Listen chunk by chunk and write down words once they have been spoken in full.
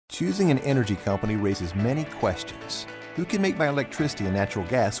Choosing an energy company raises many questions. Who can make my electricity and natural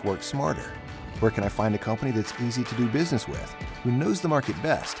gas work smarter? Where can I find a company that's easy to do business with, who knows the market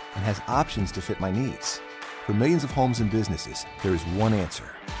best, and has options to fit my needs? For millions of homes and businesses, there is one answer: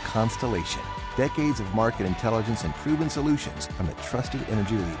 Constellation. Decades of market intelligence and proven solutions from the trusted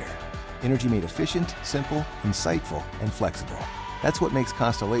energy leader. Energy made efficient, simple, insightful, and flexible. That's what makes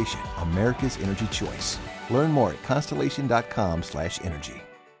Constellation America's energy choice. Learn more at constellation.com/energy.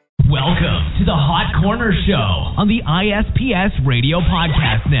 Welcome to the Hot Corner Show on the ISPS Radio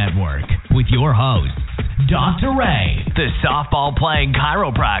Podcast Network with your host, Dr. Ray, the softball-playing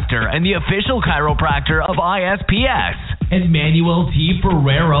chiropractor and the official chiropractor of ISPS, and Manuel T.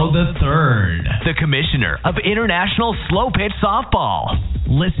 Ferrero III, the commissioner of International Slow Pitch Softball.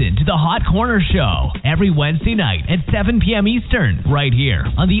 Listen to the Hot Corner Show every Wednesday night at 7 p.m. Eastern, right here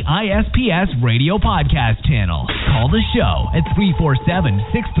on the ISPS Radio Podcast channel. Call the show at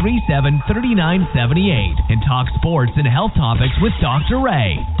 347-637-3978 and talk sports and health topics with Dr.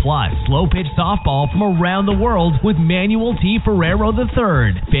 Ray. Plus, slow pitch softball from around the world with Manuel T. Ferrero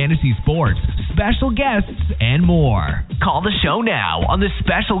III, fantasy sports, special guests, and more. Call the show now on the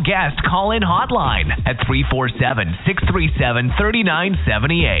special guest call-in hotline at 347-637-3978.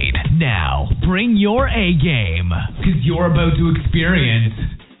 Now, bring your A game, because you're about to experience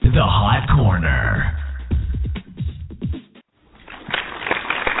the Hot Corner.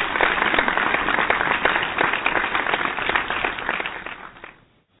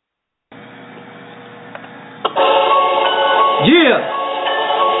 Yeah,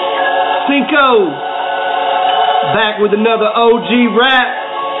 Cinco, back with another OG rap.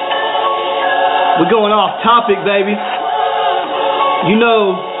 We're going off topic, baby. You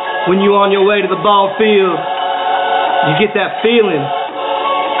know, when you're on your way to the ball field, you get that feeling.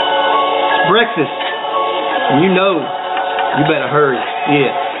 It's breakfast, and you know, you better hurry.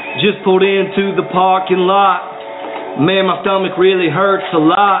 Yeah, just pulled into the parking lot. Man, my stomach really hurts a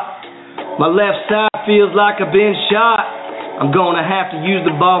lot. My left side feels like I've been shot. I'm gonna have to use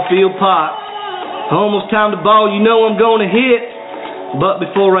the ball field pot. Almost time to ball, you know I'm gonna hit. But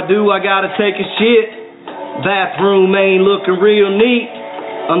before I do, I gotta take a shit. Bathroom ain't looking real neat.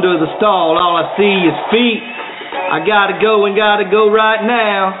 Under the stall, all I see is feet. I gotta go right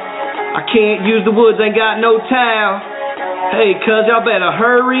now. I can't use the woods, ain't got no towel. Hey, cuz y'all better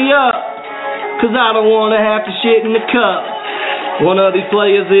hurry up, cause I don't wanna have to shit in the cup. One of these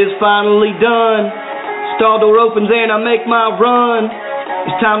players is finally done. Stall door opens and I make my run.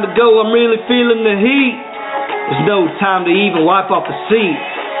 It's time to go, I'm really feeling the heat. There's no time to even wipe off the seat.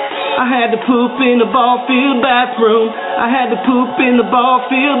 I had to poop in the ball field bathroom. I had to poop in the ball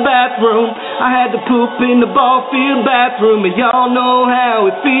field bathroom. I had to poop in the ball field bathroom, and y'all know how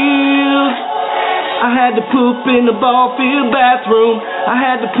it feels. I had to poop in the ball field bathroom. I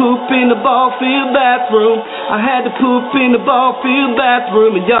had to poop in the ball field bathroom. I had to poop in the ball field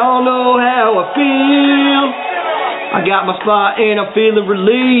bathroom, and y'all know how I feel. I got my spot and I'm feeling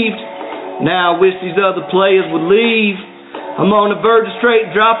relieved. Now I wish these other players would leave. I'm on the verge of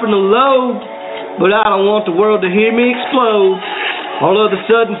straight dropping a load, but I don't want the world to hear me explode. All of a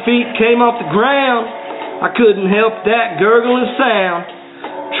sudden feet came off the ground. I couldn't help that gurgling sound.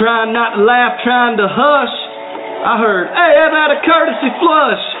 Trying not to laugh, trying to hush. I heard, hey, I've had a courtesy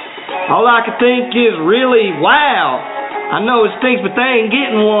flush. All I could think is really, wow. I know it stinks, but they ain't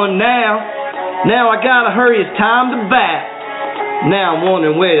getting one now. Now I gotta hurry, it's time to bat. Now I'm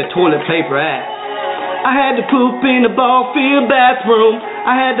wondering where the toilet paper at. I had to poop in the ball field bathroom.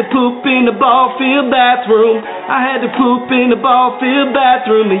 I had to poop in the ball field bathroom. I had to poop in the ball field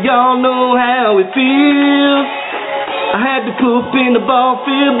bathroom, and y'all know how it feels. I had to poop in the ball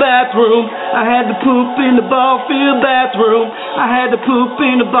field bathroom. I had to poop in the ball field bathroom. I had to poop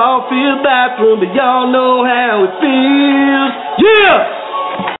in the ball field bathroom, but y'all know how it feels. Yeah!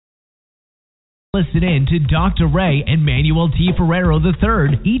 Listen in to Dr. Ray and Manuel T. Ferrero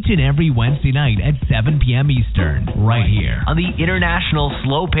III each and every Wednesday night at 7 p.m. Eastern, right here on the International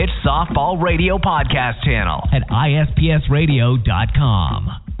Slow Pitch Softball Radio Podcast channel at ISPSradio.com.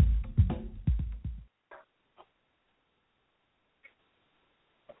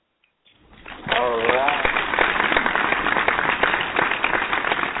 All right.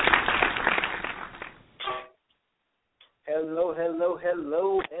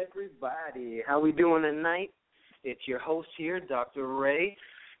 Hello, everybody. How we doing tonight? It's your host here, Dr. Ray,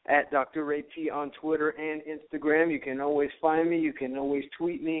 at Dr. Ray P on Twitter and Instagram. You can always find me. You can always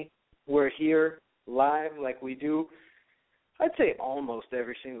tweet me. We're here live like we do, I'd say almost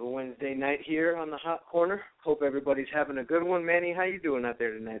every single Wednesday night here on the Hot Corner. Hope everybody's having a good one. Manny, how you doing out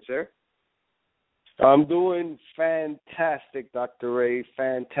there tonight, sir? I'm doing fantastic, Dr. Ray.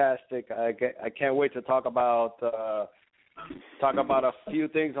 Fantastic. I can't wait to talk about a few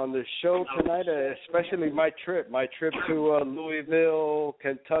things on this show tonight, especially my trip to Louisville,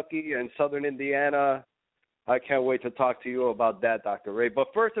 Kentucky, and Southern Indiana. I can't wait to talk to you about that, Dr. Ray. But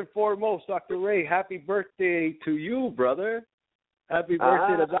first and foremost, Dr. Ray, happy birthday to you, brother. Happy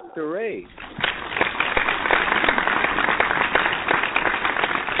birthday to Dr. Ray.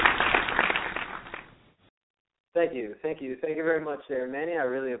 Thank you very much there, Manny. I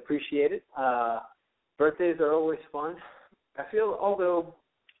really appreciate it. Birthdays are always fun. I feel, although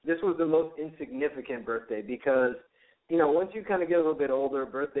this was the most insignificant birthday, because, once you kind of get a little bit older,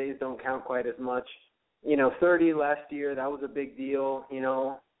 birthdays don't count quite as much. 30 last year, that was a big deal,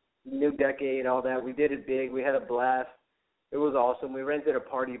 new decade, all that. We did it big. We had a blast. It was awesome. We rented a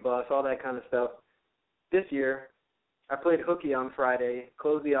party bus, all that kind of stuff. This year, I played hooky on Friday,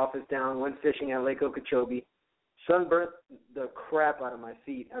 closed the office down, went fishing at Lake Okeechobee. Sunburnt the crap out of my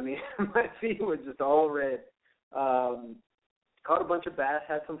feet. I mean, my feet were just all red. Caught a bunch of bass,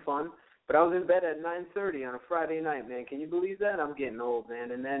 had some fun. But I was in bed at 9:30 on a Friday night, man. Can you believe that? I'm getting old, man.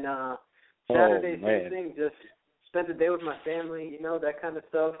 And then Saturday, same thing, just spent the day with my family, that kind of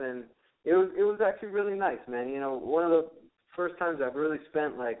stuff. And it was actually really nice, man. One of the first times I've really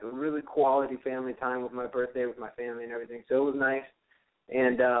spent, like, a really quality family time with my birthday, with my family and everything. So it was nice.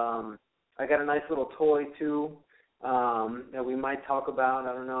 And I got a nice little toy, too, that we might talk about,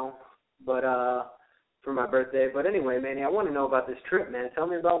 I don't know, but for my birthday. But anyway, Manny, I want to know about this trip, man. Tell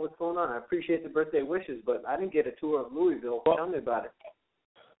me about what's going on. I appreciate the birthday wishes, but I didn't get a tour of Louisville. Tell me about it.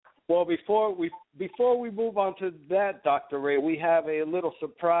 Well, before we move on to that, Dr. Ray, we have a little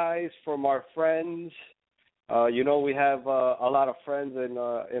surprise from our friends. We have a lot of friends in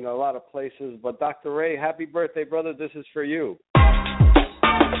a lot of places, but Dr. Ray, happy birthday, brother. This is for you.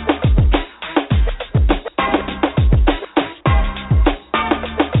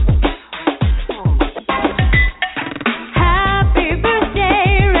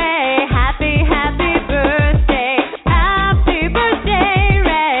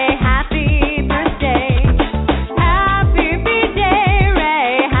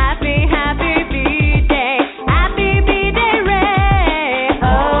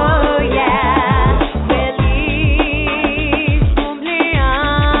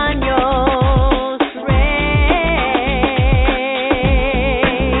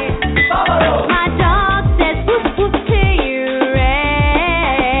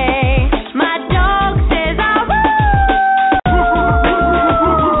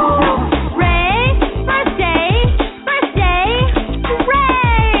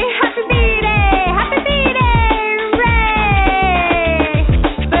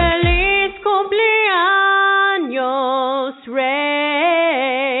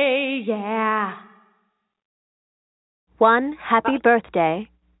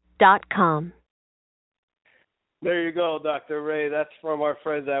 OneHappyBirthday.com. There you go, Dr. Ray. That's from our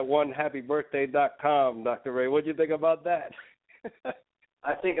friends at OneHappyBirthday.com. Dr. Ray, what do you think about that?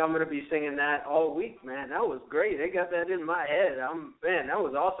 I think I'm going to be singing that all week, man. That was great. They got that in my head. Man, that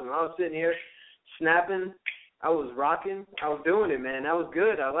was awesome. I was sitting here snapping. I was rocking. I was doing it, man. That was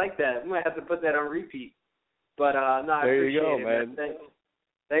good. I like that. I might have to put that on repeat. But, no, I appreciate it, man.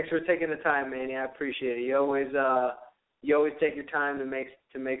 Thanks for taking the time, Manny. I appreciate it. You always take your time to make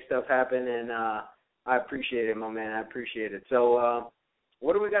stuff happen, and I appreciate it, my man. I appreciate it. So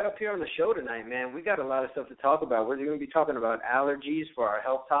what do we got up here on the show tonight, man? We got a lot of stuff to talk about. We're going to be talking about allergies for our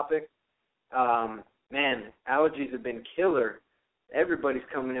health topic. Man, allergies have been killer. Everybody's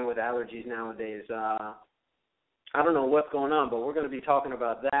coming in with allergies nowadays. I don't know what's going on, but we're going to be talking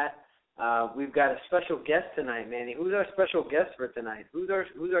about that. We've got a special guest tonight, Manny. Who's our special guest for tonight? Who's our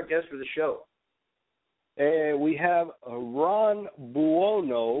guest for the show? And we have Ron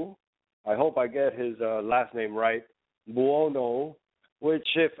Buono. I hope I get his last name right. Buono, which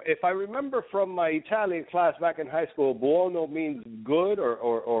if I remember from my Italian class back in high school, Buono means good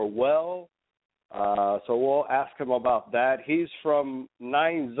or well. So we'll ask him about that. He's from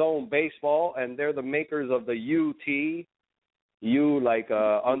 9 Zone Baseball, and they're the makers of the UT. U like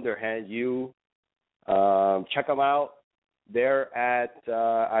underhand U. Check them out. They're at,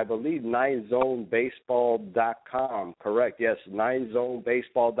 I believe, 9zonebaseball.com. Correct, yes,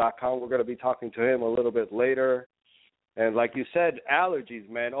 9zonebaseball.com. We're going to be talking to him a little bit later. And like you said, allergies,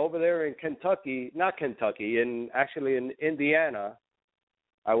 man. Over there in Kentucky, actually in Indiana,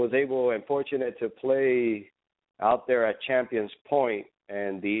 I was able and fortunate to play out there at Champions Point,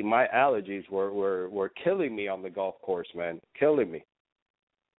 and my allergies were killing me on the golf course, man, killing me.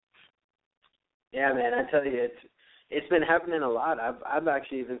 Yeah, man, I tell you, it's been happening a lot. I've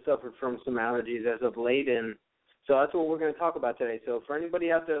actually even suffered from some allergies as of late, and so that's what we're going to talk about today. So for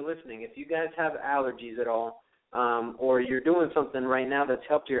anybody out there listening, if you guys have allergies at all, or you're doing something right now that's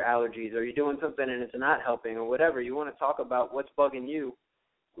helped your allergies, or you're doing something and it's not helping, or whatever, you want to talk about what's bugging you,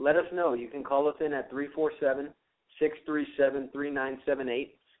 let us know. You can call us in at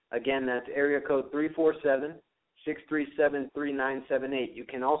 347-637-3978. Again, that's area code 347-637-3978. You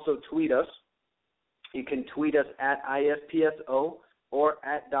can also tweet us. You can tweet us at ISPSO or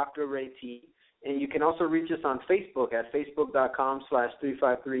at Dr. Ray T. And you can also reach us on Facebook at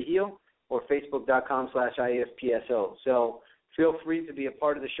facebook.com/353HEAL or facebook.com/ISPSO. So feel free to be a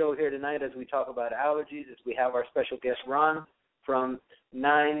part of the show here tonight as we talk about allergies, as we have our special guest, Ron, from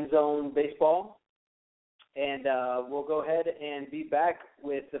 9 Zone Baseball. And we'll go ahead and be back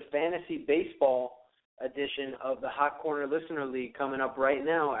with the Fantasy Baseball edition of the Hot Corner Listener League coming up right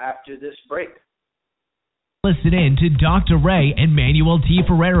now after this break. Listen in to Dr. Ray and Manuel T.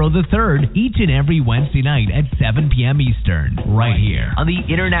 Ferrero III each and every Wednesday night at 7 p.m. Eastern, right here on the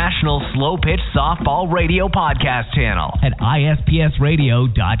International Slow Pitch Softball Radio Podcast channel at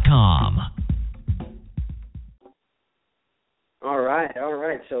ispsradio.com. All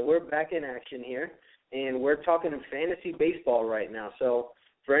right. So we're back in action here, and we're talking fantasy baseball right now. So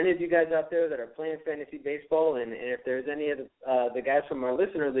for any of you guys out there that are playing fantasy baseball, and if there's any of the guys from our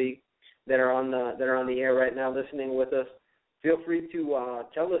listener league that are on the air right now listening with us, feel free to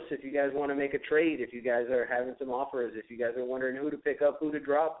tell us if you guys want to make a trade, if you guys are having some offers, if you guys are wondering who to pick up, who to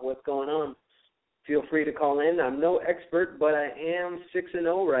drop, what's going on. Feel free to call in. I'm no expert, but I am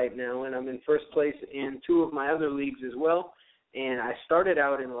 6-0 right now, and I'm in first place in 2 of my other leagues as well. And I started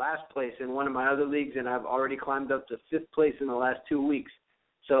out in last place in one of my other leagues, and I've already climbed up to 5th place in the last 2 weeks.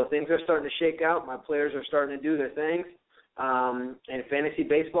 So things are starting to shake out. My players are starting to do their things. And fantasy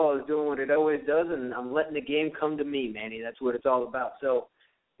baseball is doing what it always does, and I'm letting the game come to me, Manny. That's what it's all about. So,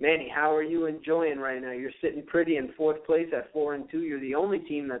 Manny, how are you enjoying right now? You're sitting pretty in 4th place at 4-2. You're the only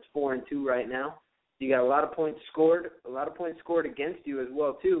team that's 4-2 right now. You got a lot of points scored against you as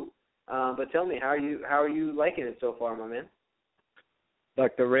well too. But tell me, how are you liking it so far, my man?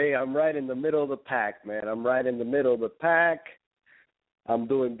 Dr. Ray, I'm right in the middle of the pack, man. I'm right in the middle of the pack. I'm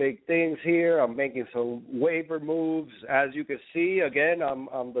doing big things here. I'm making some waiver moves. As you can see, again, I'm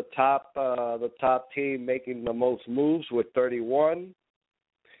the top team making the most moves with 31.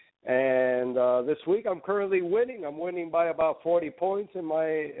 And this week I'm currently winning. I'm winning by about 40 points in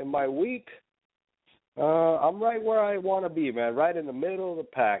my week. I'm right where I want to be, man. Right in the middle of the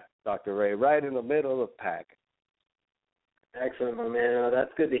pack, Dr. Ray. Right in the middle of the pack. Excellent, my man.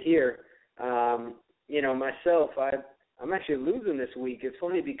 That's good to hear. Myself, I'm actually losing this week. It's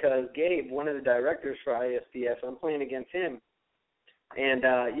funny because Gabe, one of the directors for ISPS, I'm playing against him. And,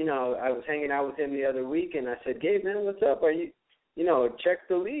 I was hanging out with him the other week, and I said, Gabe, man, what's up? Are you, check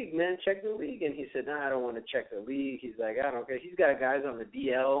the league, man, check the league. And he said, no, I don't want to check the league. He's like, I don't care. He's got guys on the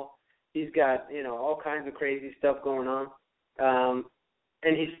DL. He's got, all kinds of crazy stuff going on.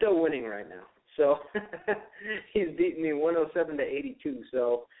 And he's still winning right now. So he's beating me 107-82.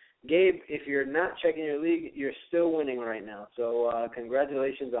 So, Gabe, if you're not checking your league, you're still winning right now. So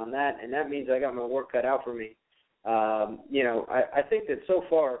congratulations on that. And that means I got my work cut out for me. I think that so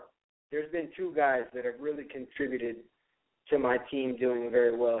far there's been 2 guys that have really contributed to my team doing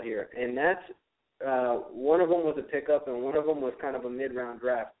very well here. And that's one of them was a pickup and one of them was kind of a mid-round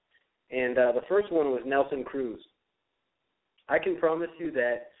draft. And the first one was Nelson Cruz. I can promise you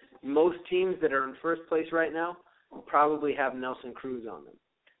that most teams that are in first place right now probably have Nelson Cruz on them.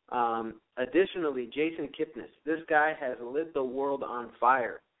 Additionally, Jason Kipnis. This guy has lit the world on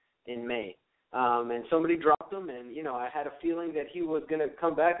fire in May. And somebody dropped him, and, I had a feeling that he was going to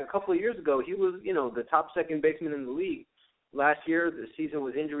come back. A couple of years ago, he was, the top second baseman in the league. Last year, the season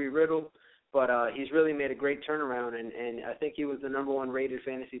was injury-riddled, but he's really made a great turnaround, and I think he was the number 1 rated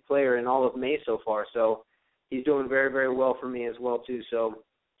fantasy player in all of May so far. So he's doing very, very well for me as well, too. So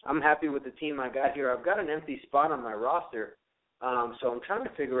I'm happy with the team I got here. I've got an empty spot on my roster. So I'm trying to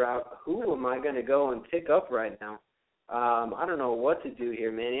figure out who am I going to go and pick up right now. I don't know what to do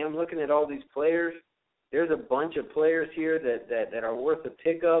here, Manny. I'm looking at all these players. There's a bunch of players here that are worth a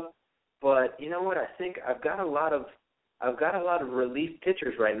pickup. But you know what? I think I've got a lot of relief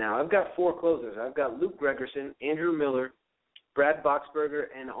pitchers right now. I've got 4 closers. I've got Luke Gregerson, Andrew Miller, Brad Boxberger,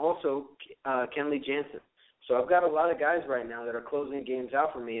 and also Kenley Jansen. So I've got a lot of guys right now that are closing games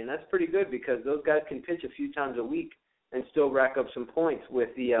out for me, and that's pretty good because those guys can pitch a few times a week and still rack up some points with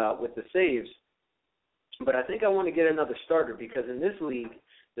the saves. But I think I want to get another starter because in this league,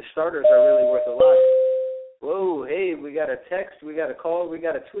 the starters are really worth a lot. Whoa, hey, we got a text, we got a call, we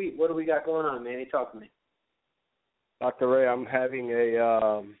got a tweet. What do we got going on, Manny? Talk to me. Dr. Ray, I'm having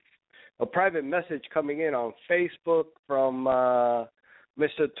a private message coming in on Facebook from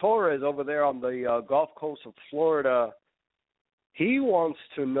Mr. Torres over there on the Gulf Coast of Florida. He wants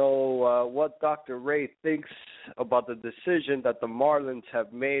to know what Dr. Ray thinks about the decision that the Marlins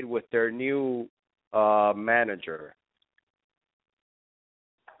have made with their new manager.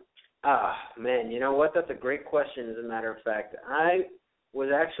 Man, you know what? That's a great question, as a matter of fact. I was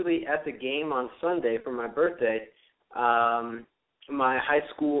actually at the game on Sunday for my birthday. My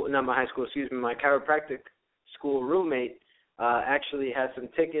chiropractic school roommate actually had some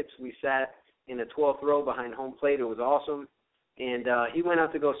tickets. We sat in the 12th row behind home plate. It was awesome. And he went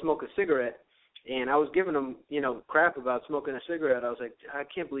out to go smoke a cigarette, and I was giving him, crap about smoking a cigarette. I was like, I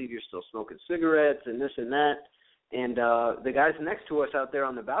can't believe you're still smoking cigarettes and this and that. And the guys next to us out there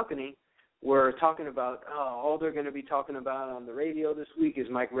on the balcony were talking about, all they're going to be talking about on the radio this week is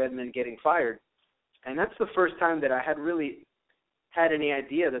Mike Redmond getting fired. And that's the first time that I had really had any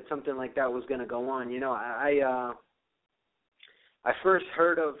idea that something like that was going to go on. I first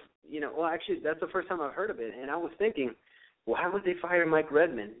heard of, that's the first time I've heard of it. And I was thinking, well, how would they fire Mike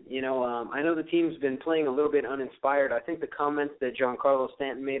Redmond? I know the team's been playing a little bit uninspired. I think the comments that Giancarlo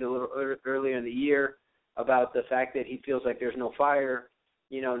Stanton made a little earlier in the year about the fact that he feels like there's no fire,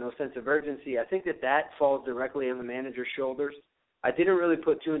 no sense of urgency, I think that falls directly on the manager's shoulders. I didn't really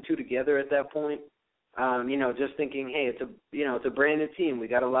put two and two together at that point. Just thinking, hey, it's a brand new team. We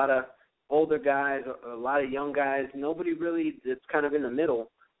got a lot of older guys, a lot of young guys. Nobody really that's kind of in the middle.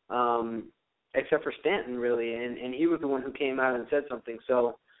 Except for Stanton, really, and he was the one who came out and said something.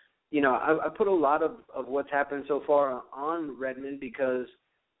 So, I put a lot of what's happened so far on Redmond, because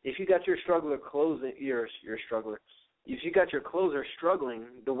if you got your struggler closing, your struggler, if you got your closer struggling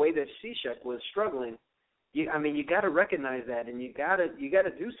the way that Cishek was struggling, you got to recognize that, and you got to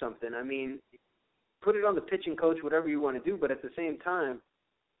do something. Put it on the pitching coach, whatever you want to do, but at the same time,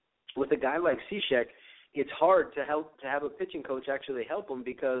 with a guy like Cishek, it's hard to have a pitching coach actually help him,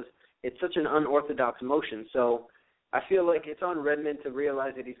 because it's such an unorthodox motion. So I feel like it's on Redmond to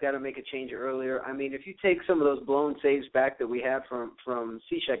realize that he's got to make a change earlier. If you take some of those blown saves back that we have from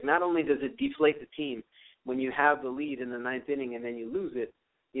Cishek, not only does it deflate the team when you have the lead in the ninth inning and then you lose it,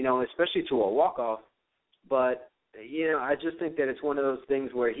 especially to a walk-off, but, I just think that it's one of those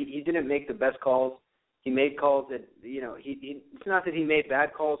things where he didn't make the best calls. He made calls that, it's not that he made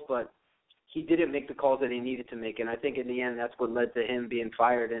bad calls, but he didn't make the calls that he needed to make. And I think in the end that's what led to him being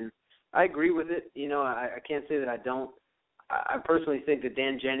fired. And I agree with it. I can't say that I don't. I personally think that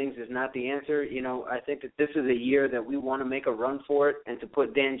Dan Jennings is not the answer. I think that this is a year that we want to make a run for it, and to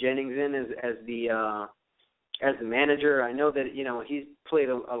put Dan Jennings in as the manager. I know that, he's played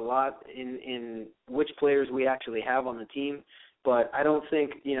a lot in which players we actually have on the team, but I don't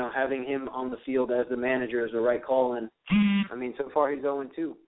think, having him on the field as the manager is the right call. And, so far he's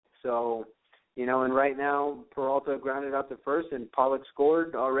 0-2. So, and right now Peralta grounded out to first and Pollock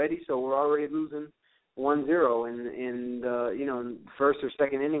scored already, so we're already losing 1-0 in first or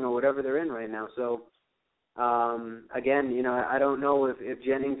second inning or whatever they're in right now. So, again, I don't know if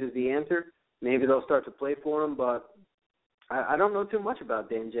Jennings is the answer. Maybe they'll start to play for him, but I don't know too much about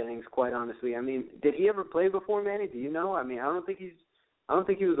Dan Jennings, quite honestly. Did he ever play before, Manny? Do you know? I don't think he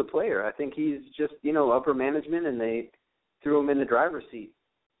was a player. I think he's just, upper management, and they threw him in the driver's seat.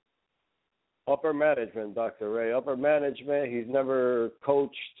 Upper management, Dr. Ray. Upper management. He's never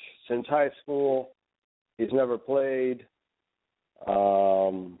coached since high school. He's never played.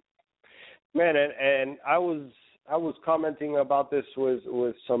 Man, and I was commenting about this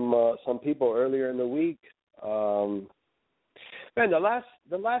with some people earlier in the week. Man, the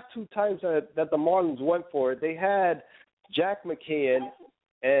last two times that the Marlins went for it, they had Jack McKeon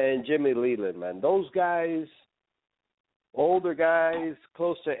and Jimmy Leland. Man, those guys, older guys,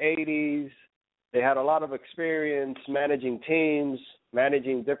 close to 80s. They had a lot of experience managing teams,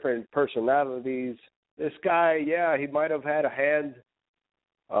 managing different personalities. This guy, yeah, he might have had a hand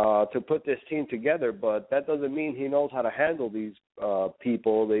to put this team together, but that doesn't mean he knows how to handle these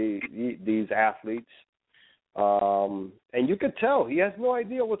people, these athletes. And you could tell he has no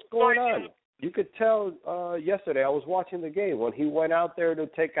idea what's going on. You could tell yesterday. I was watching the game when he went out there to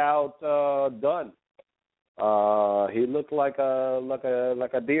take out Dunn. He looked like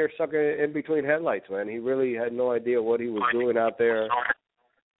a deer sucker in between headlights, man. He really had no idea what he was doing out there.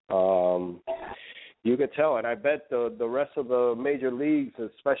 You could tell, and I bet the rest of the major leagues,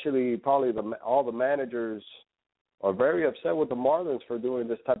 especially probably all the managers, are very upset with the Marlins for doing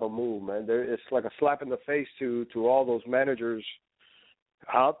this type of move, man. It's like a slap in the face to all those managers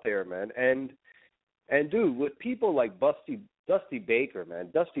out there, man. And dude, with people like Dusty Baker, man,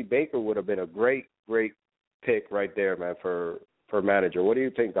 Dusty Baker would have been a great pick right there, man, for manager. What do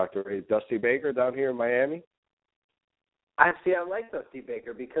you think, Dr. Ray? Dusty Baker down here in Miami? I like Dusty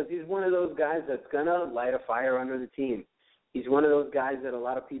Baker because he's one of those guys that's going to light a fire under the team. He's one of those guys that a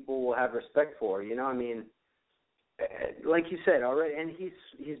lot of people will have respect for, you know? I mean, like you said already, and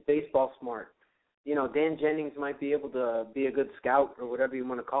he's baseball smart. You know, Dan Jennings might be able to be a good scout or whatever you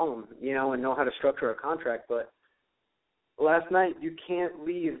want to call him, you know, and know how to structure a contract. But last night you can't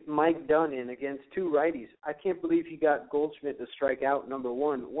leave Mike Dunn in against two righties. I can't believe he got Goldschmidt to strike out number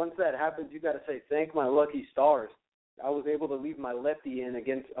one. Once that happens, you got to say, thank my lucky stars. I was able to leave my lefty in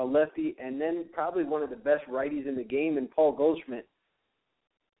against a lefty and then probably one of the best righties in the game in Paul Goldschmidt.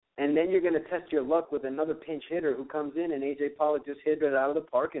 And then you're going to test your luck with another pinch hitter who comes in, and A.J. Pollock just hit it out of the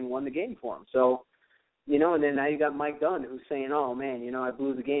park and won the game for him. So, you know, and then now you got Mike Dunn who's saying, oh, man, you know, I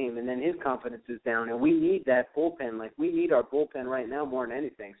blew the game. And then his confidence is down. And we need that bullpen. Like, we need our bullpen right now more than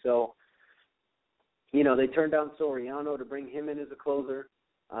anything. So, you know, they turned down Soriano to bring him in as a closer.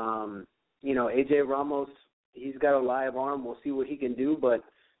 You know, A.J. Ramos, he's got a live arm. We'll see what he can do. But,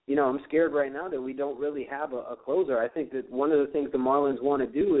 you know, I'm scared right now that we don't really have a closer. I think that one of the things the Marlins want to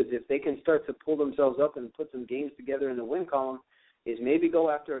do is if they can start to pull themselves up and put some games together in the win column, is maybe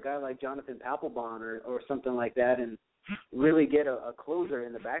go after a guy like Jonathan Papelbon or something like that and really get a closer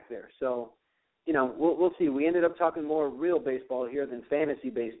in the back there. So, you know, we'll see. We ended up talking more real baseball here than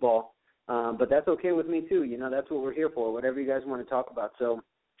fantasy baseball, but that's okay with me too. You know, that's what we're here for, whatever you guys want to talk about. So,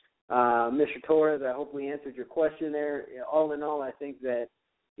 Mr. Torres, I hope we answered your question there. All in all, I think that,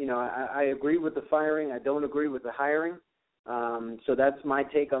 you know, I agree with the firing. I don't agree with the hiring. So that's my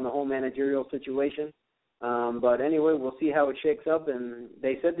take on the whole managerial situation. But anyway, we'll see how it shakes up. And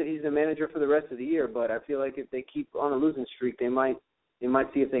they said that he's the manager for the rest of the year, but I feel like if they keep on a losing streak, they might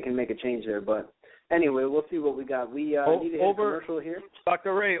see if they can make a change there. But anyway, we'll see what we got. We need to hit a commercial here.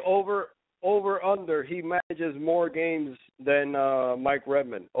 Dr. Ray, over under, he manages more games than Mike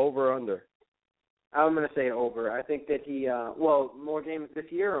Redmond. Over under. I'm going to say over. I think that he, more games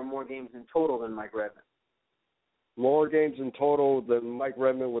this year or more games in total than Mike Redmond? More games in total than Mike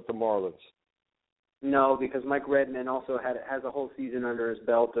Redmond with the Marlins. No, because Mike Redmond also has a whole season under his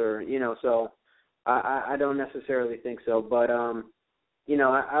belt, or, you know, so I don't necessarily think so. But, you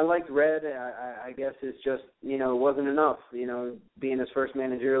know, I liked Red. I guess it's just, you know, it wasn't enough, you know, being his first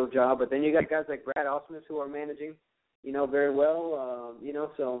managerial job. But then you got guys like Brad Ausmus who are managing, you know, very well, you know,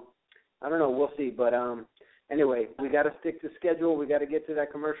 so I don't know. We'll see. But anyway, we got to stick to schedule. We got to get to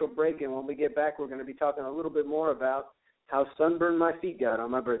that commercial break. And when we get back, we're going to be talking a little bit more about how sunburned my feet got on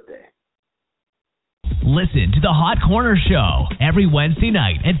my birthday. Listen to the Hot Corner Show every Wednesday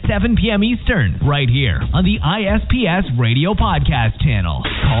night at 7 p.m. Eastern, right here on the ISPS Radio Podcast channel.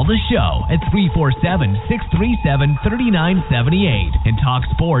 Call the show at 347-637-3978 and talk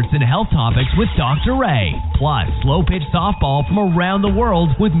sports and health topics with Dr. Ray. Plus, slow pitch softball from around the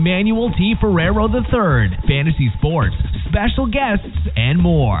world with Manuel T. Ferrero III, fantasy sports, special guests, and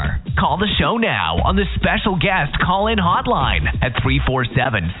more. Call the show now on the special guest call-in hotline at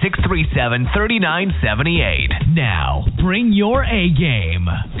 347-637-3978. Now, bring your A game,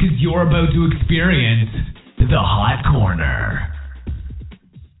 because you're about to experience the Hot Corner.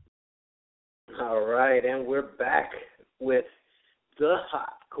 All right, and we're back with the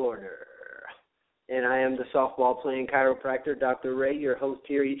Hot Corner. And I am the softball-playing chiropractor, Dr. Ray, your host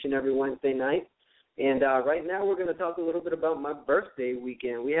here each and every Wednesday night. And right now we're going to talk a little bit about my birthday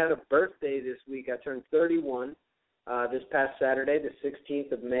weekend. We had a birthday this week. I turned 31 this past Saturday, the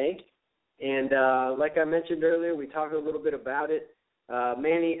 16th of May. And like I mentioned earlier, we talked a little bit about it.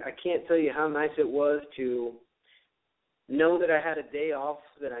 Manny, I can't tell you how nice it was to know that I had a day off,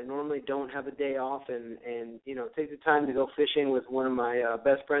 that I normally don't have a day off, and you know, take the time to go fishing with one of my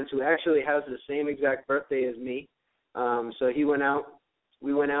best friends who actually has the same exact birthday as me. So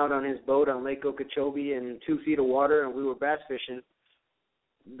we went out on his boat on Lake Okeechobee in 2 feet of water, and we were bass fishing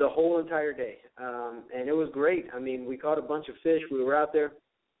the whole entire day. And it was great. I mean, we caught a bunch of fish. We were out there.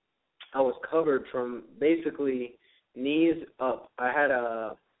 I was covered from basically knees up. I had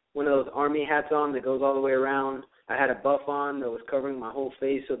one of those army hats on that goes all the way around. I had a buff on that was covering my whole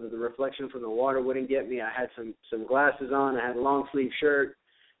face so that the reflection from the water wouldn't get me. I had some glasses on. I had a long sleeve shirt.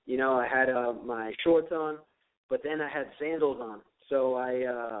 You know, I had my shorts on, but then I had sandals on. So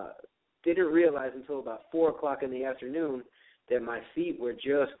I didn't realize until about 4 o'clock in the afternoon that my feet were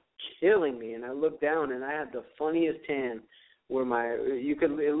just killing me. And I looked down, and I had the funniest tan where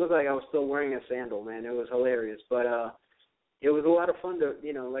it looked like I was still wearing a sandal, man. It was hilarious. But it was a lot of fun to,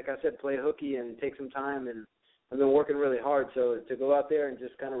 you know, like I said, play hooky and take some time. And I've been working really hard. So to go out there and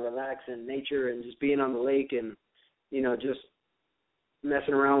just kind of relax in nature and just being on the lake and, you know, just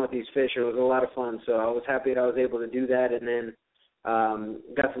messing around with these fish. It was a lot of fun. So I was happy that I was able to do that. And then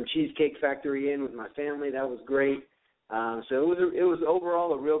got some Cheesecake Factory in with my family. That was great. So it was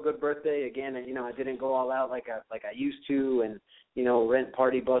overall a real good birthday. Again, you know, I didn't go all out like I used to, and you know, rent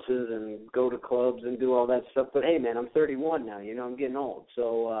party buses and go to clubs and do all that stuff. But hey, man, I'm 31 now. You know, I'm getting old.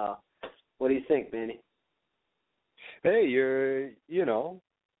 So what do you think, Manny? Hey, you're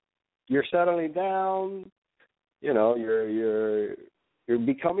settling down. You know, you're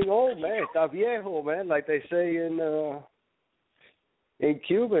becoming old, man. Estás viejo, man. Like they say in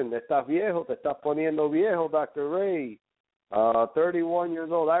Cuban, estás viejo, te estás poniendo viejo, Dr. Ray. 31 years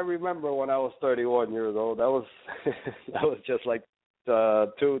old. I remember when I was 31 years old. That was just like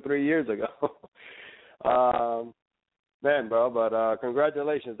 2-3 years ago. Man, bro, but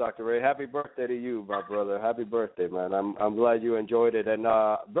congratulations, Dr. Ray. Happy birthday to you, my brother. Happy birthday, man. I'm glad you enjoyed it. And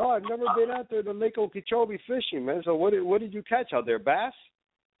bro, I've never been out there to Lake Okeechobee fishing, man. So what did you catch out there? Bass?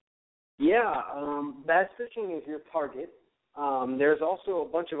 Yeah, bass fishing is your target. There's also a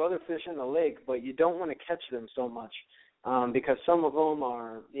bunch of other fish in the lake, but you don't want to catch them so much because some of them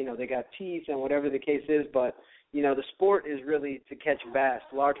are, you know, they got teeth and whatever the case is. But, you know, the sport is really to catch bass,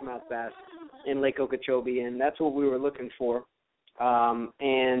 largemouth bass in Lake Okeechobee, and that's what we were looking for.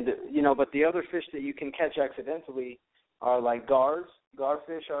 And, you know, but the other fish that you can catch accidentally are like gars.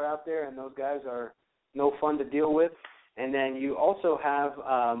 Garfish are out there, and those guys are no fun to deal with. And then you also have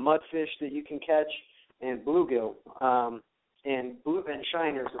mudfish that you can catch and bluegill. And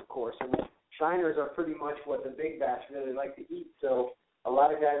shiners, of course. And shiners are pretty much what the big bass really like to eat. So a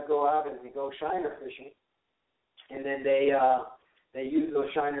lot of guys go out and they go shiner fishing, and then they use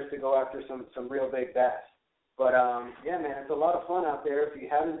those shiners to go after some real big bass. But yeah, man, it's a lot of fun out there. If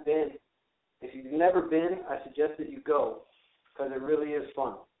you've never been, I suggest that you go because it really is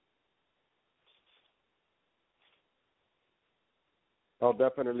fun. I'll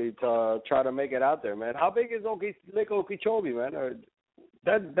definitely try to make it out there, man. How big is Lake Okeechobee, man?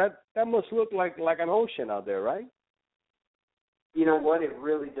 That must look like an ocean out there, right? You know what? It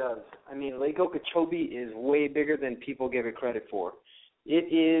really does. I mean, Lake Okeechobee is way bigger than people give it credit for.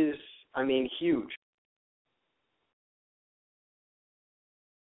 It is, I mean, huge.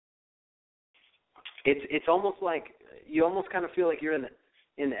 It's almost like you almost kind of feel like you're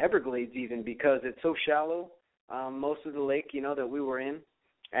in the Everglades even because it's so shallow. Most of the lake, you know, that we were in.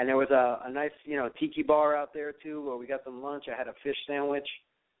 And there was a nice, you know, tiki bar out there, too, where we got some lunch. I had a fish sandwich,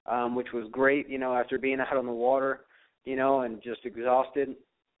 which was great, you know, after being out on the water, you know, and just exhausted.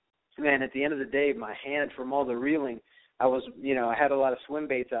 Man, at the end of the day, my hand from all the reeling, I had a lot of swim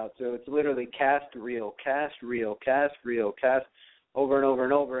baits out. So it's literally cast, reel, cast, reel, cast, reel, cast, over and over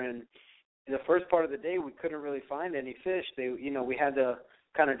and over. And in the first part of the day, we couldn't really find any fish. We had to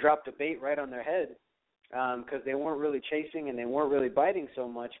kind of drop the bait right on their head. Because they weren't really chasing and they weren't really biting so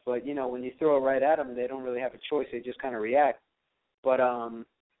much. But, you know, when you throw it right at them, they don't really have a choice. They just kind of react. But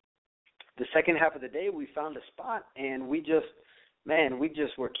the second half of the day, we found a spot, and we just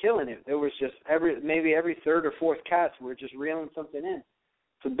were killing it. There was just maybe every third or fourth cast, we were just reeling something in.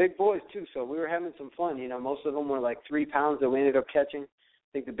 Some big boys, too, so we were having some fun. You know, most of them were like 3 pounds that we ended up catching.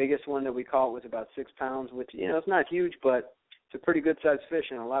 I think the biggest one that we caught was about 6 pounds, which, you know, it's not huge, but it's a pretty good-sized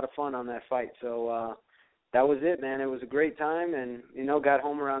fish and a lot of fun on that fight. So, that was it, man. It was a great time, and, you know, got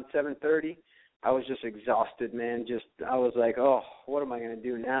home around 7:30. I was just exhausted, man. I was like, oh, what am I going to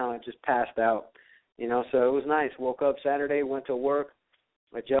do now? I just passed out, you know. So it was nice. Woke up Saturday, went to work,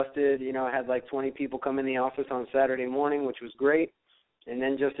 adjusted. You know, I had like 20 people come in the office on Saturday morning, which was great, and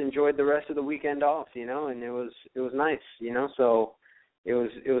then just enjoyed the rest of the weekend off, you know, and it was nice, you know. So it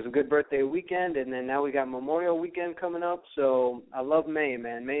was a good birthday weekend, and then now we got Memorial Weekend coming up. So I love May,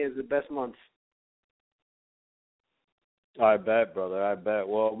 man. May is the best month. I bet, brother. I bet.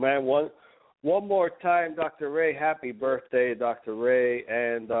 Well, man, one more time, Dr. Ray. Happy birthday, Dr. Ray.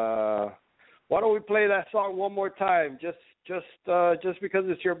 And why don't we play that song one more time, just because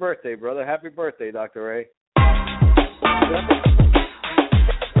it's your birthday, brother. Happy birthday, Dr. Ray.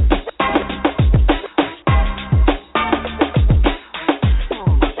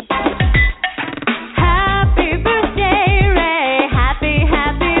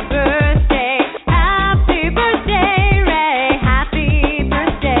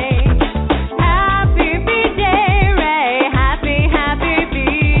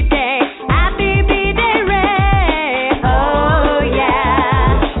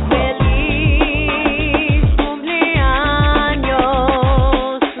 Feliz cumpleaños.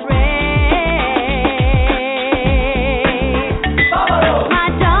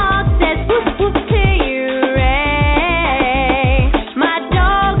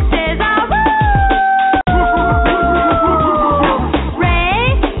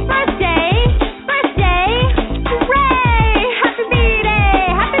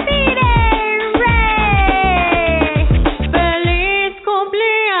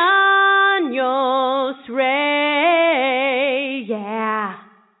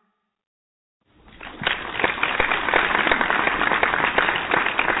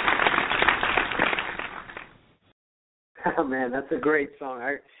 That's a great song.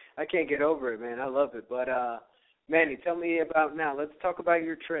 I can't get over it, man. I love it. But Manny, tell me about now. Let's talk about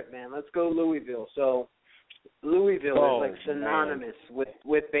your trip, man. Let's go Louisville. So Louisville is like synonymous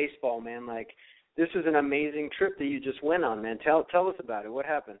with baseball, man. Like, this is an amazing trip that you just went on, man. Tell us about it. What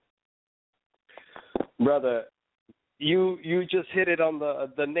happened? Brother, you just hit it on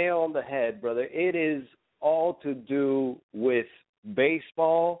the nail on the head, brother. It is all to do with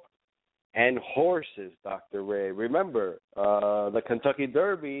baseball and horses, Dr. Ray. Remember, the Kentucky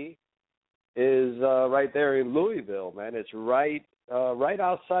Derby is right there in Louisville, man. It's right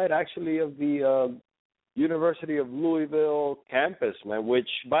outside, actually, of the University of Louisville campus, man, which,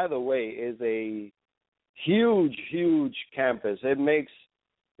 by the way, is a huge, huge campus. It makes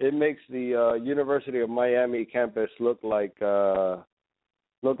the University of Miami campus look like nothing,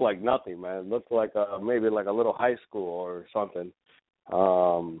 man. Look like maybe like a little high school or something.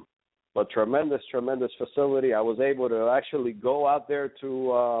 But tremendous facility. I was able to actually go out there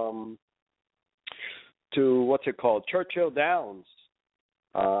to what's it called, Churchill Downs.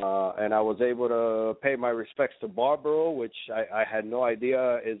 And I was able to pay my respects to Barbaro, which I had no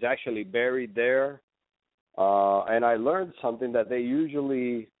idea is actually buried there. And I learned something, that they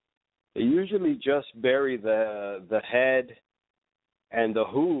usually just bury the head and the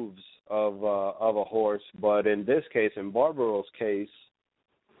hooves of a horse, but in this case, in Barbaro's case,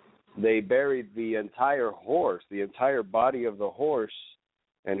 they buried the entire horse, the entire body of the horse,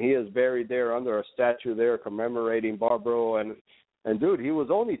 and he is buried there under a statue there commemorating Barbaro. And dude, he was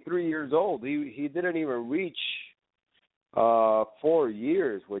only 3 years old. He didn't even reach 4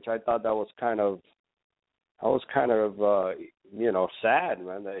 years, which I thought that was kind of sad,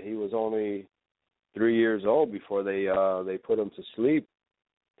 man, that he was only 3 years old before they put him to sleep.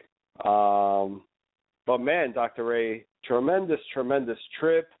 But man, Dr. Ray, tremendous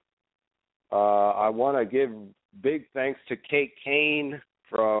trip. I want to give big thanks to Kate Kane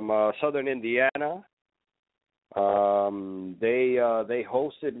from Southern Indiana. They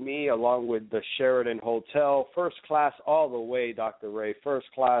hosted me along with the Sheraton Hotel, first class all the way, Dr. Ray, first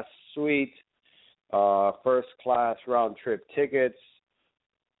class suite, first class round trip tickets.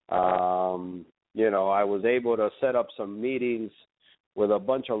 I was able to set up some meetings with a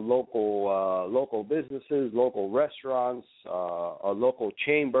bunch of local businesses, local restaurants, a local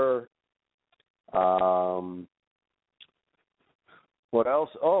chamber. What else?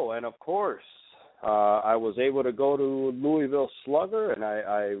 Oh, and of course, I was able to go to Louisville Slugger, and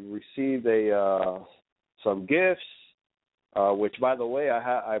I received some gifts, which, by the way,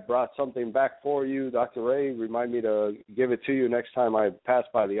 I brought something back for you, Dr. Ray. Remind me to give it to you next time I pass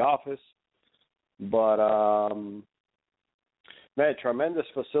by the office. But, man, tremendous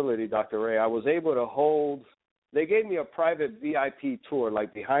facility, Dr. Ray. I was able to they gave me a private VIP tour,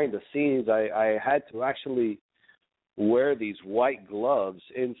 like behind the scenes. I had to actually wear these white gloves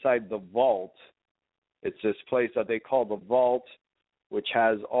inside the vault. It's this place that they call the Vault, which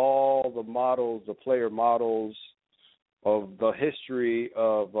has all the models, the player models of the history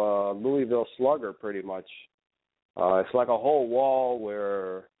of Louisville Slugger, pretty much. It's like a whole wall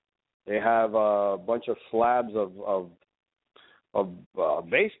where they have a bunch of slabs of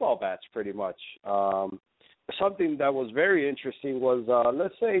baseball bats, pretty much. Something that was very interesting was,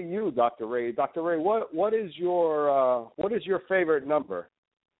 let's say you, Dr. Ray. Dr. Ray, what is your favorite number?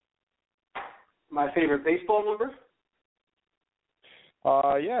 My favorite baseball number?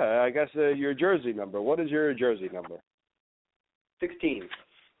 Yeah, I guess your jersey number. What is your jersey number? 16.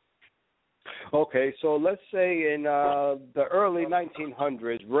 Okay, so let's say in the early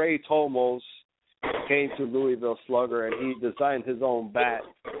 1900s, Ray Tomos came to Louisville Slugger and he designed his own bat.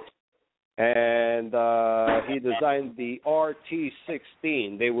 And he designed the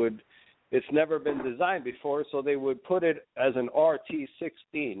RT16. It's never been designed before, so they would put it as an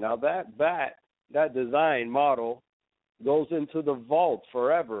RT16. Now that bat, that design model, goes into the vault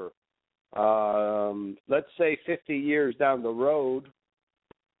forever. Let's say 50 years down the road,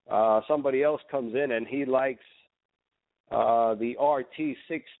 somebody else comes in and he likes the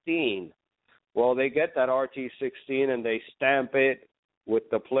RT16. Well, they get that RT16 and they stamp it with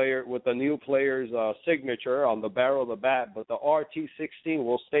the new player's signature on the barrel of the bat, but the RT16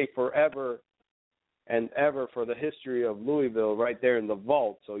 will stay forever and ever for the history of Louisville right there in the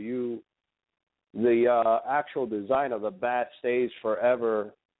vault. So the actual design of the bat stays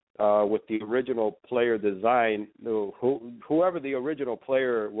forever with the original player design, whoever the original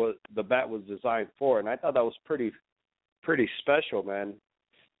player was, the bat was designed for, and I thought that was pretty special, man.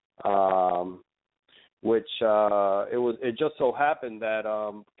 which it just so happened that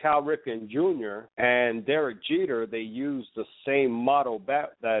Cal Ripken Jr. and Derek Jeter, they used the same model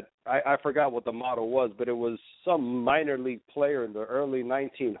bat that I forgot what the model was, but it was some minor league player in the early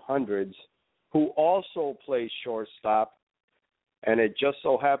 1900s who also plays shortstop. And it just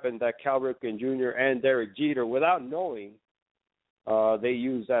so happened that Cal Ripken Jr. and Derek Jeter, without knowing, they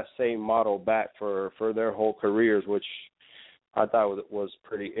used that same model bat for their whole careers, which I thought was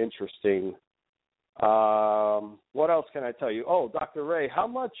pretty interesting. What else can I tell you? Oh, Dr. Ray, how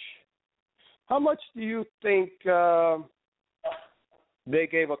much do you think they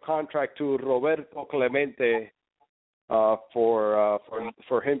gave a contract to Roberto Clemente for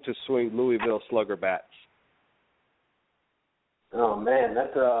him to swing Louisville Slugger bats? Oh man,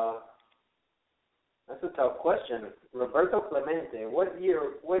 that's a tough question. Roberto Clemente, what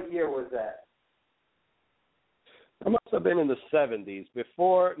year was that? It must have been in the 70s.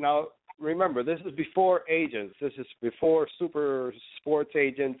 Before, now remember, this is before agents. This is before super sports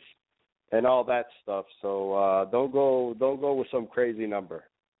agents and all that stuff. So don't go with some crazy number.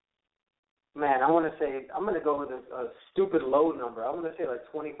 Man, I'm gonna go with a stupid low number. I'm gonna say like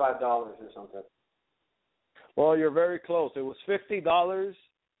 $25 or something. Well, you're very close. It was $50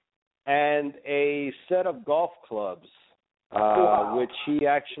 and a set of golf clubs, wow. Which he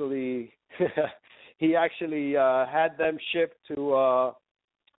actually had them shipped to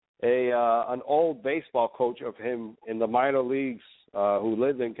an old baseball coach of him in the minor leagues who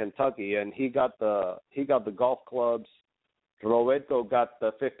lived in Kentucky, and he got the golf clubs. Roberto got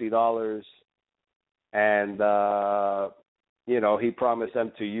the $50, and he promised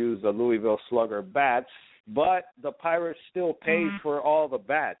them to use the Louisville Slugger bats. But the Pirates still paid for all the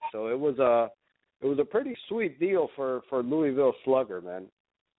bats, so it was a pretty sweet deal for Louisville Slugger, man.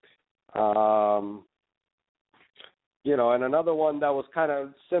 And another one that was kind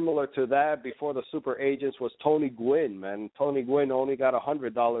of similar to that before the super agents was Tony Gwynn, man. Tony Gwynn only got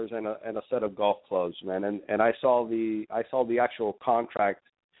 $100 and a set of golf clubs, man. And I saw the actual contract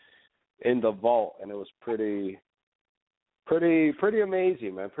in the vault, and it was pretty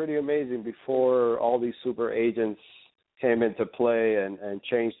amazing, man. Pretty amazing before all these super agents came into play and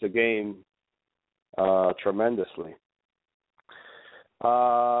changed the game tremendously.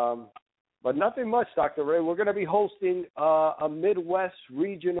 But nothing much, Dr. Ray. We're going to be hosting a Midwest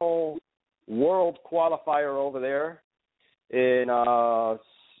Regional World Qualifier over there.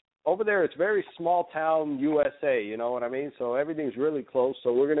 Over there, it's very small town USA, you know what I mean? So everything's really close.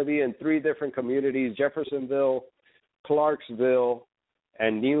 So we're going to be in 3 different communities: Jeffersonville, Clarksville,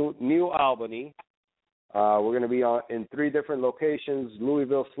 and New Albany. We're going to be in 3 different locations.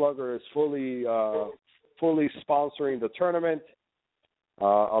 Louisville Slugger is fully sponsoring the tournament,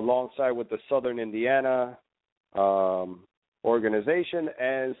 alongside with the Southern Indiana organization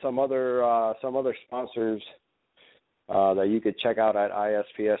and some other sponsors that you could check out at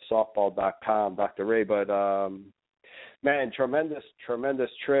ispssoftball.com, Dr. Ray. But man,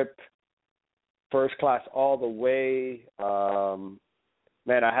 tremendous trip. First class all the way.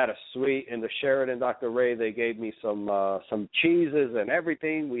 Man, I had a suite in the Sheraton, Dr. Ray. They gave me some cheeses and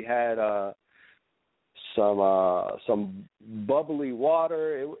everything. We had some bubbly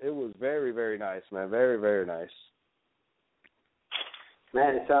water. It was very, very nice, man. Very, very nice.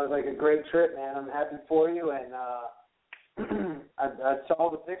 Man, it sounds like a great trip, man. I'm happy for you, and I saw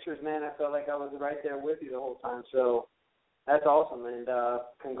the pictures, man. I felt like I was right there with you the whole time. So that's awesome, and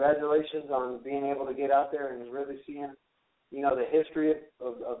congratulations on being able to get out there and really seeing, the history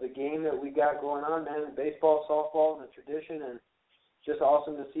of the game that we got going on, man. Baseball, softball, and the tradition, and just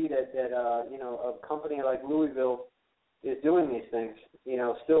awesome to see that a company like Louisville is doing these things,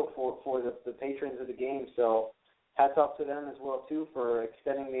 still for the patrons of the game. So hats off to them as well too for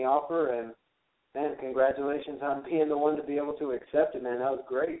extending the offer, and man, congratulations on being the one to be able to accept it, man. That was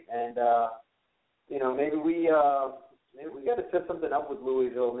great, and maybe we got to set something up with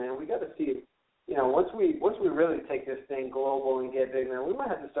Louisville, man. We got to see, once we really take this thing global and get big, man, we might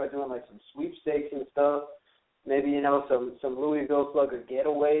have to start doing like some sweepstakes and stuff. Maybe, some Louisville Slugger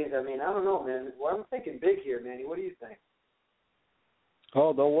getaways. I mean, I don't know, man. Well, I'm thinking big here, Manny. What do you think?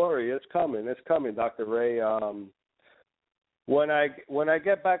 Oh, don't worry. It's coming. It's coming, Dr. Ray. When I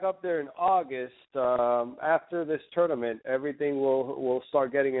get back up there in August, after this tournament, everything will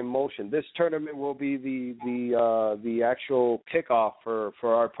start getting in motion. This tournament will be the actual kickoff for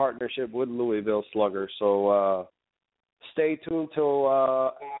our partnership with Louisville Slugger. So stay tuned till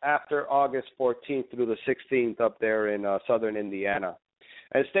after August 14th through the 16th up there in Southern Indiana.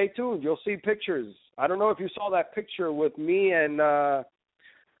 And stay tuned. You'll see pictures. I don't know if you saw that picture with me and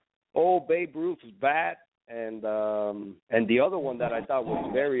old Babe Ruth's bat and the other one that I thought was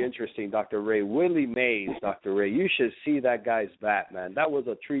very interesting, Dr. Ray, Willie Mays, Dr. Ray. You should see that guy's bat, man. That was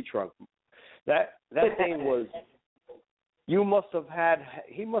a tree trunk. That thing was. He must have had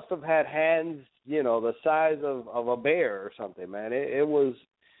hands, the size of a bear or something, man. It was.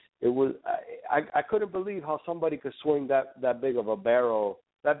 I couldn't believe how somebody could swing that big of a barrel,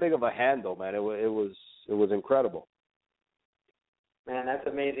 that big of a handle, man. It was incredible. Man, that's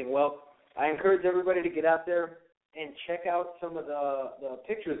amazing. Well, I encourage everybody to get out there and check out some of the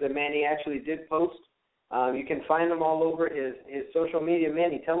pictures that Manny actually did post. You can find them all over his social media.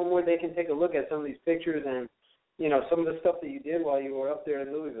 Manny, tell them where they can take a look at some of these pictures and, some of the stuff that you did while you were up there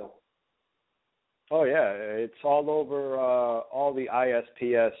in Louisville. Oh, yeah. It's all over all the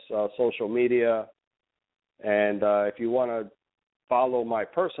ISPS social media. And if you want to follow my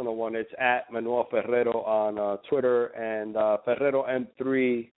personal one, it's at Manuel Ferrero on Twitter and Ferrero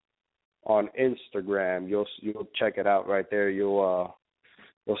M3 on Instagram. You'll check it out right there. You'll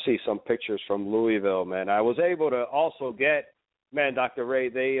see some pictures from Louisville, man. I was able to also get, man, Dr. Ray,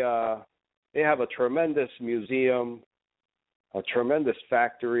 they have a tremendous museum, a tremendous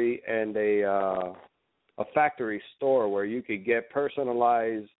factory, and a factory store where you could get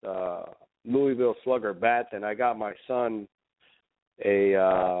personalized Louisville Slugger bats. And I got my son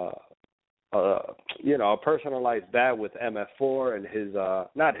a personalized bat with MF4 and his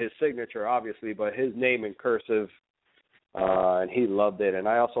not his signature obviously, but his name in cursive, and he loved it. And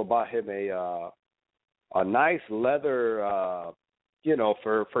I also bought him a nice leather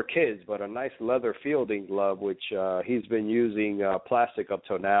for kids, but a nice leather fielding glove, which he's been using plastic up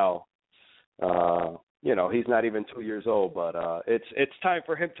till now. He's not even 2 years old, but it's time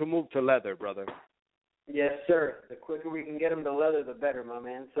for him to move to leather, brother. Yes, sir. The quicker we can get him to leather, the better, my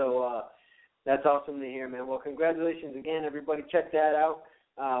man. So that's awesome to hear, man. Well, congratulations again, everybody. Check that out.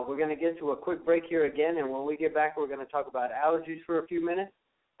 We're going to get to a quick break here again, and when we get back, we're going to talk about allergies for a few minutes.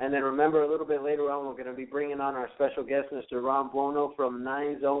 And then remember, a little bit later on, we're going to be bringing on our special guest, Mr. Ron Buono from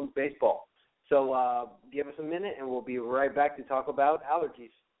Nine Zones Baseball. So give us a minute, and we'll be right back to talk about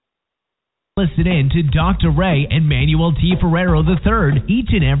allergies. Listen in to Dr. Ray and Manuel T. Ferrero III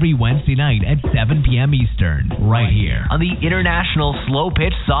each and every Wednesday night at 7 p.m. Eastern, right here on the International Slow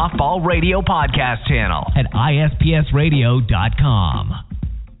Pitch Softball Radio Podcast channel at ispsradio.com.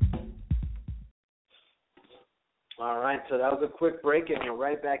 All right, so that was a quick break, and we're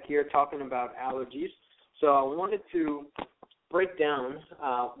right back here talking about allergies. So I wanted to break down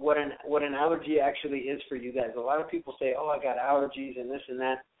what an allergy actually is for you guys. A lot of people say, I got allergies and this and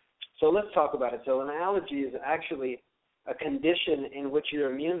that. So let's talk about it. So an allergy is actually a condition in which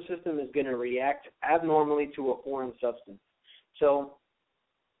your immune system is going to react abnormally to a foreign substance. So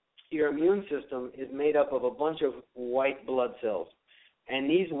your immune system is made up of a bunch of white blood cells. And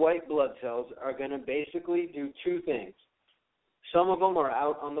these white blood cells are going to basically do two things. Some of them are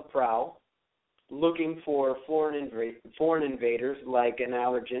out on the prowl looking for foreign invaders like an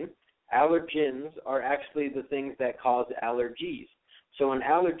allergen. Allergens are actually the things that cause allergies. So an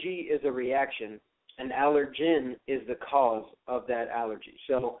allergy is a reaction. An allergen is the cause of that allergy.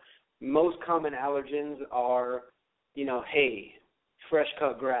 So most common allergens are, hay, fresh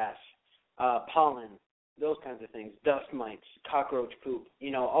cut grass, pollen, those kinds of things, dust mites, cockroach poop.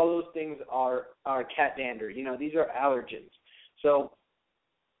 All those things are cat dander. These are allergens. So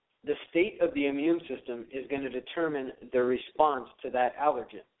the state of the immune system is going to determine the response to that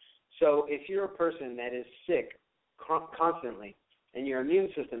allergen. So if you're a person that is sick constantly, and your immune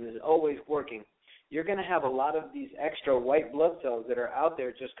system is always working, you're going to have a lot of these extra white blood cells that are out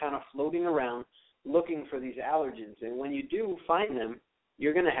there just kind of floating around looking for these allergens. And when you do find them,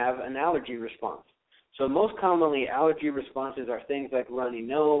 you're going to have an allergy response. So most commonly, allergy responses are things like runny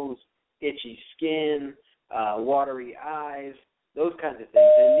nose, itchy skin, watery eyes, those kinds of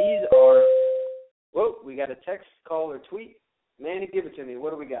things. And these are, we got a text, call, or tweet. Manny, give it to me.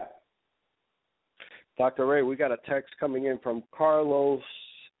 What do we got? Dr. Ray, we got a text coming in from Carlos.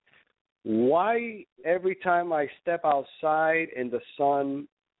 Why every time I step outside in the sun,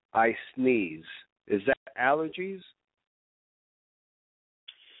 I sneeze? Is that allergies?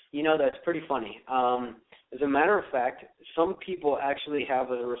 That's pretty funny. As a matter of fact, some people actually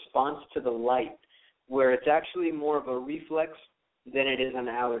have a response to the light where it's actually more of a reflex than it is an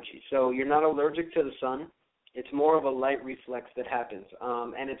allergy. So you're not allergic to the sun. It's more of a light reflex that happens,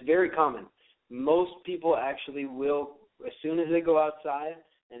 and it's very common. Most people actually will, as soon as they go outside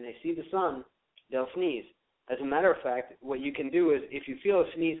and they see the sun, they'll sneeze. As a matter of fact, what you can do is if you feel a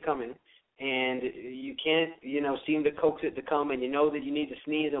sneeze coming and you can't, seem to coax it to come and you know that you need to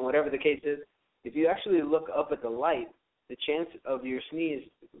sneeze and whatever the case is, if you actually look up at the light, the chance of your sneeze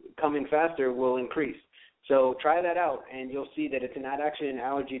coming faster will increase. So try that out, and you'll see that it's not actually an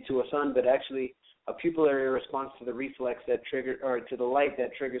allergy to a sun, but actually a pupillary response to the reflex that trigger, or to the light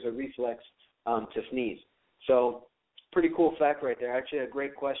that triggers a reflex to sneeze. So pretty cool fact right there. Actually, a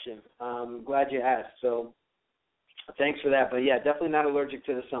great question. Glad you asked. So thanks for that. But yeah, definitely not allergic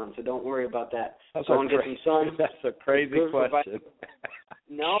to the sun, so don't worry about that. Go and get some sun. That's a crazy question.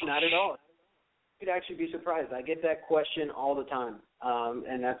 No, not at all. You'd actually be surprised. I get that question all the time,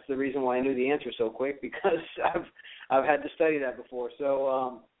 and that's the reason why I knew the answer so quick, because I've had to study that before.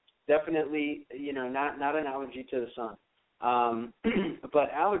 So definitely, not an allergy to the sun.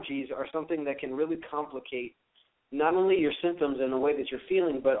 But allergies are something that can really complicate not only your symptoms and the way that you're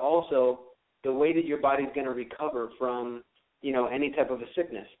feeling, but also the way that your body's going to recover from, any type of a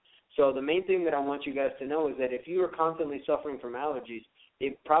sickness. So the main thing that I want you guys to know is that if you are constantly suffering from allergies,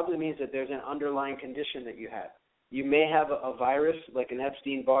 it probably means that there's an underlying condition that you have. You may have a virus, like an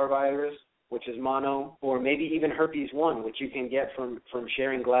Epstein-Barr virus, which is mono, or maybe even herpes 1, which you can get from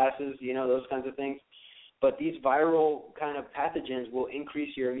sharing glasses, those kinds of things. But these viral kind of pathogens will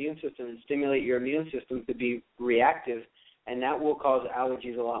increase your immune system and stimulate your immune system to be reactive, and that will cause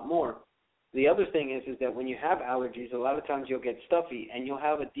allergies a lot more. The other thing is that when you have allergies, a lot of times you'll get stuffy, and you'll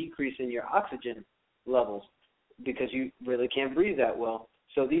have a decrease in your oxygen levels because you really can't breathe that well.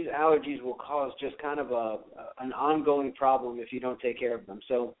 So these allergies will cause just kind of an ongoing problem if you don't take care of them.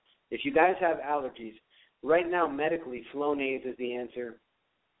 So if you guys have allergies, right now medically, Flonase is the answer,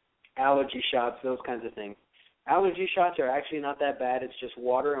 allergy shots, those kinds of things. Allergy shots are actually not that bad. It's just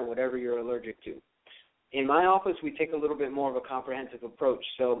water and whatever you're allergic to. In my office, we take a little bit more of a comprehensive approach.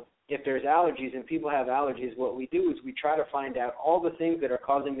 So if there's allergies and people have allergies, what we do is we try to find out all the things that are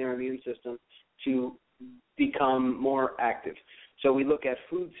causing their immune system to become more active. So we look at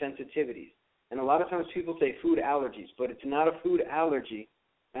food sensitivities. And a lot of times people say food allergies, but it's not a food allergy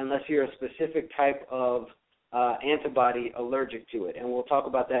unless you're a specific type of antibody allergic to it. And we'll talk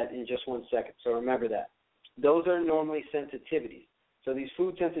about that in just 1 second, so remember that. Those are normally sensitivities. So these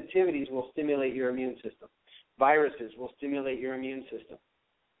food sensitivities will stimulate your immune system. Viruses will stimulate your immune system.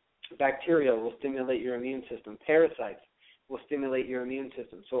 Bacteria will stimulate your immune system. Parasites will stimulate your immune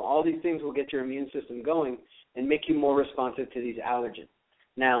system. So all these things will get your immune system going and make you more responsive to these allergens.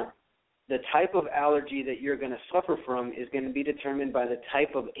 Now, the type of allergy that you're going to suffer from is going to be determined by the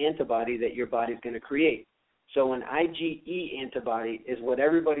type of antibody that your body's going to create. So an IgE antibody is what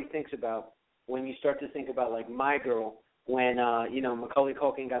everybody thinks about when you start to think about, like, My Girl, when, Macaulay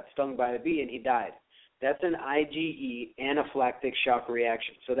Culkin got stung by a bee and he died. That's an IgE anaphylactic shock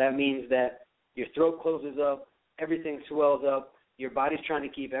reaction. So that means that your throat closes up, everything swells up, your body's trying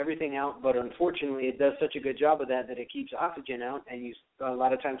to keep everything out, but unfortunately it does such a good job of that it keeps oxygen out, and you a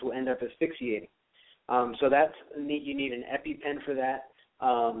lot of times will end up asphyxiating. So that's neat. You need an EpiPen for that,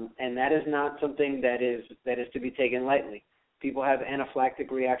 and that is not something that is to be taken lightly. People have anaphylactic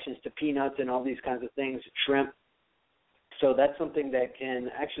reactions to peanuts and all these kinds of things, shrimp. So that's something that can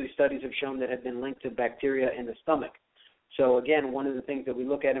actually, studies have shown that have been linked to bacteria in the stomach. So again, one of the things that we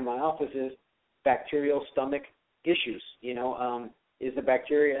look at in my office is bacterial stomach issues. Is the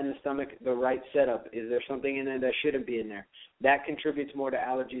bacteria in the stomach the right setup? Is there something in there that shouldn't be in there? That contributes more to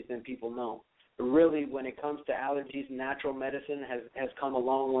allergies than people know. But really, when it comes to allergies, natural medicine has come a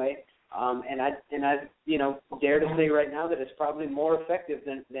long way. And I dare to say right now that it's probably more effective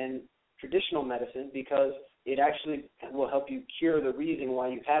than traditional medicine, because it actually will help you cure the reason why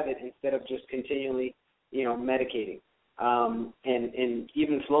you have it instead of just continually, medicating. And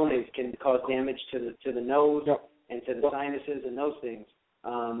even Flonase can cause damage to the nose and to the sinuses and those things.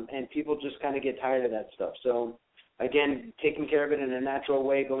 And people just kind of get tired of that stuff. So, again, taking care of it in a natural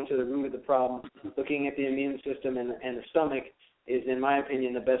way, going to the root of the problem, looking at the immune system and the stomach is, in my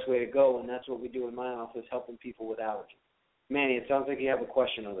opinion, the best way to go, and that's what we do in my office, helping people with allergies. Manny, it sounds like you have a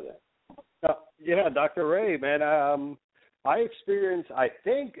question over there. Yeah, Dr. Ray, man, I experienced, I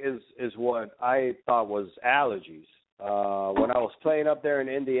think is what I thought was allergies. When I was playing up there in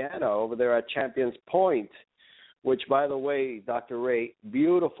Indiana, over there at Champions Point, which, by the way, Dr. Ray,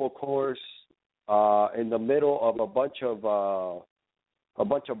 beautiful course in the middle of a bunch of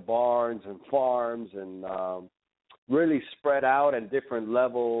barns and farms, and really spread out at different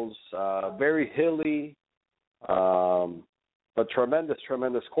levels, very hilly, a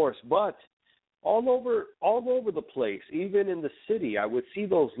tremendous course. But all over the place, even in the city, I would see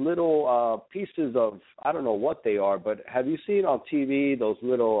those little pieces of, I don't know what they are, but have you seen on TV those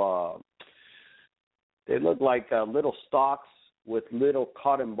little, they look like little stalks with little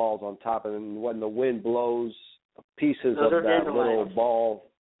cotton balls on top, and when the wind blows, pieces of that little ball.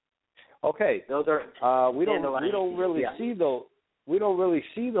 Okay. Those are we don't really see those. really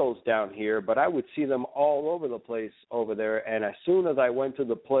see those down here, but I would see them all over the place over there. And as soon as I went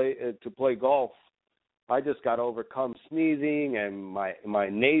to play golf, I just got overcome sneezing, and my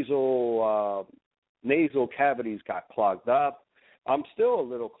nasal cavities got clogged up. I'm still a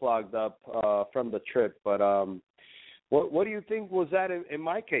little clogged up from the trip, but what do you think was that in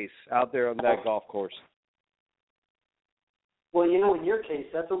my case out there on that golf course? Well, in your case,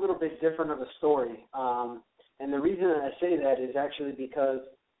 that's a little bit different of a story. And the reason that I say that is actually because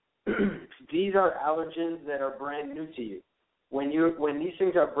these are allergens that are brand new to you. When these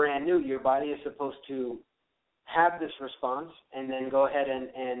things are brand new, your body is supposed to have this response and then go ahead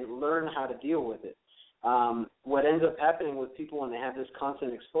and learn how to deal with it. What ends up happening with people when they have this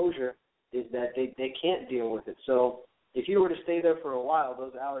constant exposure is that they can't deal with it. So if you were to stay there for a while,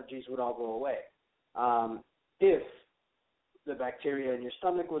 those allergies would all go away. If the bacteria in your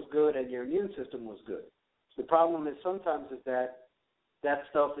stomach was good and your immune system was good. The problem is sometimes is that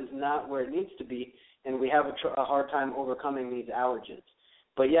stuff is not where it needs to be, and we have a hard time overcoming these allergens.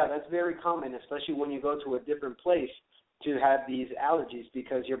 But, yeah, that's very common, especially when you go to a different place, to have these allergies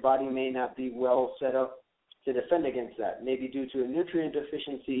because your body may not be well set up to defend against that, maybe due to a nutrient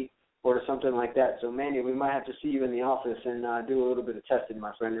deficiency or something like that. So, Manny, we might have to see you in the office and do a little bit of testing,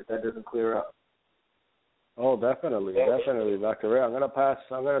 my friend, if that doesn't clear up. Oh, definitely, Dr. Ray. I'm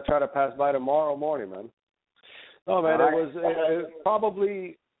gonna try to pass by tomorrow morning, man. No, man, it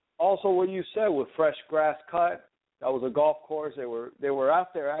probably also what you said with fresh grass cut. That was a golf course. They were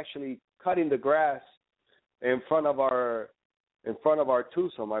out there actually cutting the grass in front of our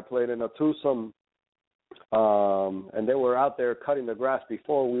twosome. I played in a twosome, and they were out there cutting the grass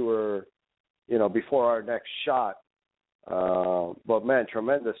before before our next shot. But man,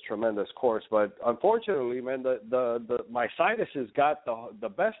 tremendous course. But unfortunately, man, my sinuses got the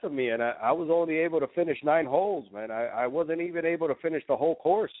best of me, and I was only able to finish 9 holes, man. I wasn't even able to finish the whole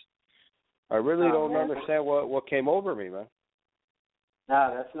course. I really don't understand what came over me, man.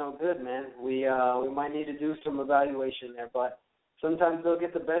 Nah, that's no good, man. We might need to do some evaluation there, but sometimes they'll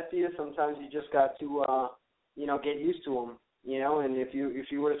get the best of you. Sometimes you just got to get used to them, And if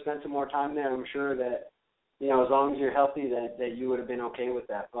you were to spend some more time there, I'm sure that as long as you're healthy, that you would have been okay with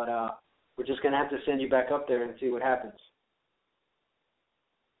that. But we're just going to have to send you back up there and see what happens.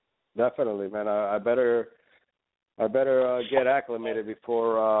 Definitely, man. I better get acclimated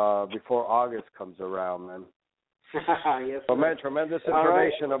before August comes around, man. Yes, but, man, tremendous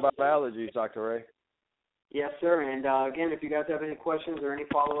information about allergies, Dr. Ray. Yes, sir. And, again, if you guys have any questions or any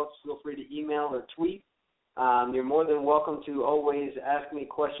follow-ups, feel free to email or tweet. You're more than welcome to always ask me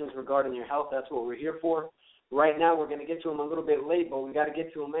questions regarding your health. That's what we're here for. Right now, we're going to get to them a little bit late, but we got to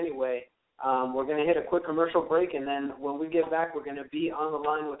get to them anyway. We're going to hit a quick commercial break, and then when we get back, we're going to be on the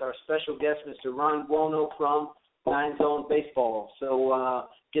line with our special guest, Mr. Ron Buono from 9 Zone Baseball. So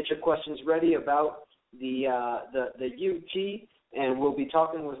get your questions ready about the UT, and we'll be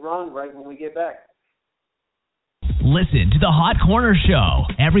talking with Ron right when we get back. Listen to the Hot Corner Show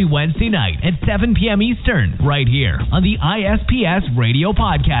every Wednesday night at 7 p.m. Eastern, right here on the ISPS Radio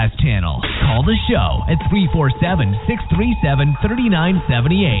Podcast channel. Call the show at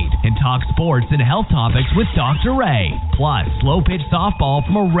 347-637-3978 and talk sports and health topics with Dr. Ray. Plus, slow pitch softball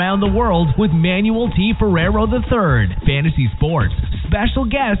from around the world with Manuel T. Ferrero III, fantasy sports, special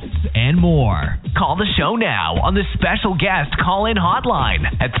guests, and more. Call the show now on the special guest call-in hotline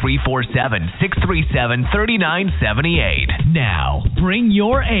at 347-637-3978. Now, bring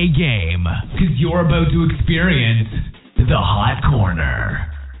your A game, because you're about to experience the Hot Corner.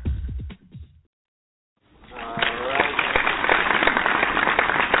 All right.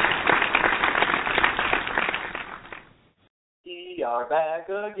 We are back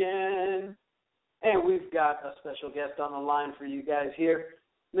again. And we've got a special guest on the line for you guys here,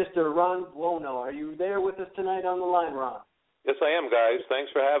 Mr. Ron Buono. Are you there with us tonight on the line, Ron? Yes, I am, guys.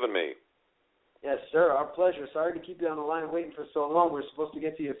 Thanks for having me. Yes, sir. Our pleasure. Sorry to keep you on the line waiting for so long. We were supposed to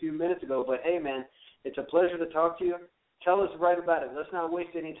get to you a few minutes ago, but hey, man, it's a pleasure to talk to you. Tell us right about it. Let's not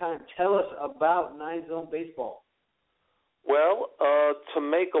waste any time. Tell us about 9 Zone Baseball. Well, to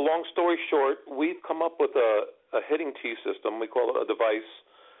make a long story short, we've come up with a hitting tee system. We call it a device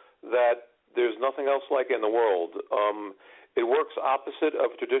that there's nothing else like in the world. It works opposite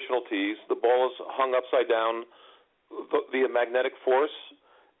of traditional tees. The ball is hung upside down via magnetic force,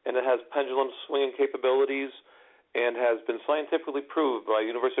 and it has pendulum swinging capabilities and has been scientifically proved by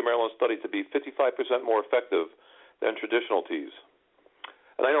University of Maryland study to be 55% more effective than traditional tees.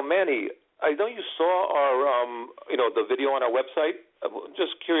 And I know, Manny, I know you saw our, the video on our website. I'm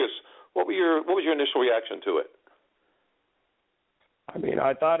just curious, what was your initial reaction to it? I mean,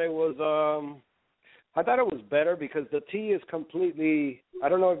 I thought it was I thought it was better because the tee is completely, I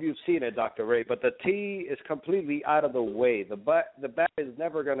don't know if you've seen it, Dr. Ray, but the tee is completely out of the way. The bat is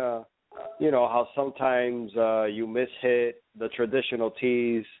never going to, you know, how sometimes you mishit the traditional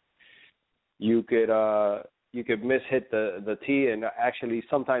tees. You could mishit the tee and actually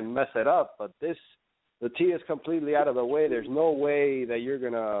sometimes mess it up, but the tee is completely out of the way. There's no way that you're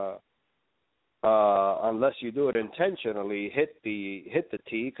going to, unless you do it intentionally, hit the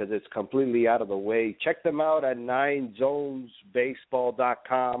tee because it's completely out of the way. Check them out at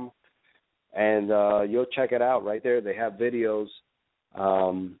 9zonesbaseball.com, and you'll check it out right there. They have videos,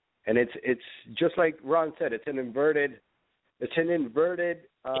 and it's just like Ron said. It's an inverted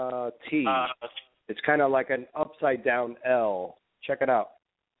tee. It's kind of like an upside down L. Check it out.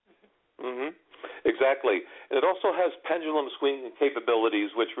 Mhm. Exactly. And it also has pendulum swinging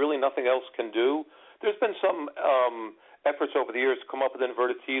capabilities, which really nothing else can do. There's been some efforts over the years to come up with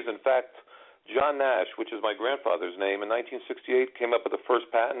inverted tees. In fact, John Nash, which is my grandfather's name, in 1968 came up with the first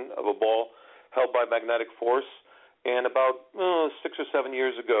patent of a ball held by magnetic force. And about 6 or 7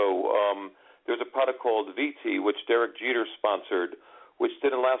 years ago, there's a product called VT, which Derek Jeter sponsored, which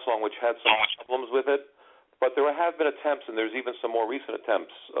didn't last long, which had some problems with it. But there have been attempts, and there's even some more recent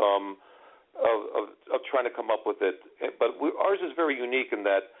attempts of trying to come up with it. But ours is very unique in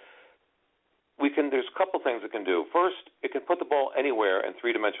that there's a couple things it can do. First, it can put the ball anywhere in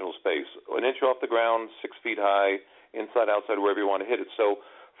three-dimensional space, an inch off the ground, 6 feet high, inside, outside, wherever you want to hit it. So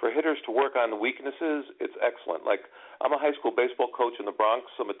for hitters to work on the weaknesses, it's excellent. Like, I'm a high school baseball coach in the Bronx.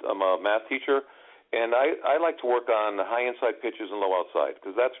 I'm a math teacher, and I like to work on high inside pitches and low outside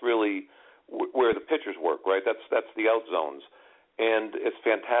because that's really where the pitchers work, right? That's the out zones. And it's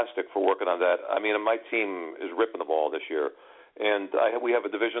fantastic for working on that. I mean, my team is ripping the ball this year. And we have a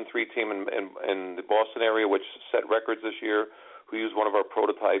Division III team in the Boston area which set records this year who used one of our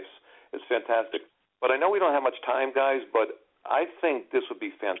prototypes. It's fantastic. But I know we don't have much time, guys, but I think this would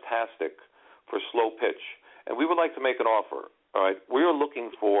be fantastic for slow pitch. And we would like to make an offer. All right, we are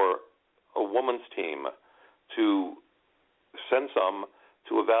looking for a women's team to send some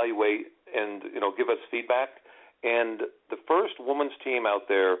to evaluate and, you know, give us feedback. And the first women's team out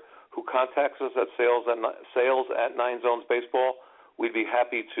there who contacts us at sales at 9 Zones Baseball, we'd be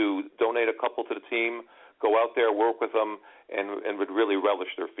happy to donate a couple to the team, go out there, work with them, and would really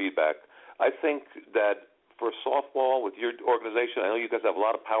relish their feedback. I think that for softball with your organization, I know you guys have a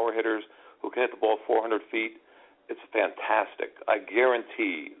lot of power hitters who can hit the ball 400 feet. It's fantastic. I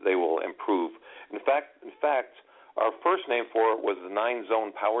guarantee they will improve. In fact, our first name for it was the 9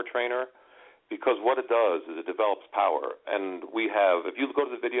 Zone Power Trainer, because what it does is it develops power. And we have, if you go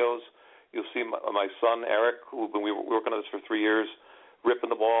to the videos, you'll see my son, Eric, who's been working on this for 3 years, ripping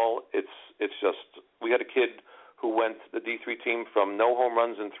the ball. It's just, we had a kid who went to the D3 team from no home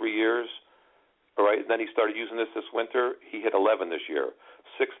runs in 3 years, all right, and then he started using this winter. He hit 11 this year,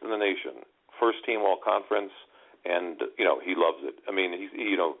 6th in the nation, first team all-conference, and, you know, he loves it. I mean,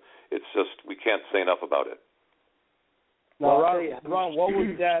 it's just, we can't say enough about it. Now, Ron, what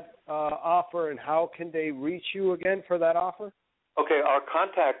was that offer, and how can they reach you again for that offer? Okay, our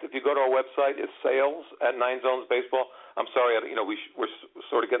contact, if you go to our website, is sales at 9 Zones Baseball. I'm sorry, we're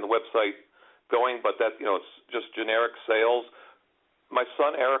sort of getting the website going, but that, it's just generic sales. My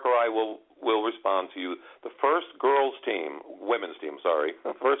son Eric or I will respond to you. The first women's team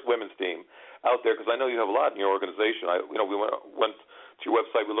out there, because I know you have a lot in your organization. We went to your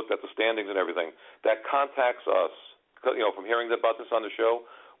website, we looked at the standings and everything. That contacts us. From hearing about this on the show,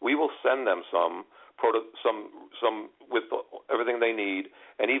 we will send them some with everything they need,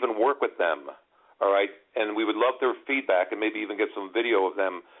 and even work with them. All right, and we would love their feedback, and maybe even get some video of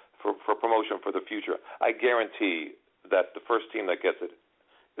them for promotion for the future. I guarantee that the first team that gets it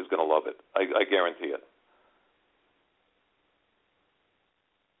is going to love it. I guarantee it.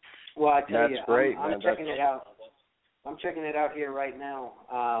 Well, I tell you, great, I'm checking it out. I'm checking it out here right now,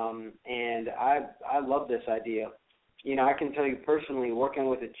 and I love this idea. I can tell you personally, working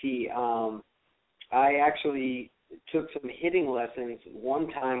with a tee, I actually took some hitting lessons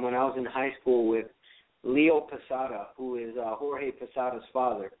one time when I was in high school with Leo Posada, who is Jorge Posada's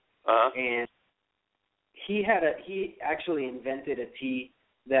father. Uh-huh. And he actually invented a tee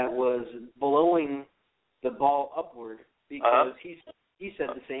that was blowing the ball upward because he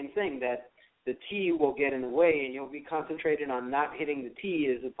said the same thing, that the tee will get in the way and you'll be concentrated on not hitting the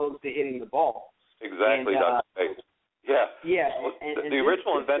tee as opposed to hitting the ball. Exactly, Dr. Bates. Yeah. Yeah. The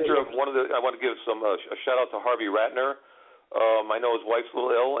original inventor of I want to give a shout out to Harvey Ratner. I know his wife's a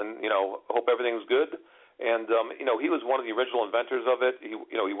little ill, and hope everything's good. And he was one of the original inventors of it.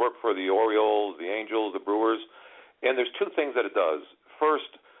 He worked for the Orioles, the Angels, the Brewers. And there's two things that it does.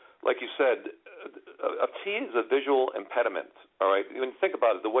 First, like you said, a tee is a visual impediment. All right, when you think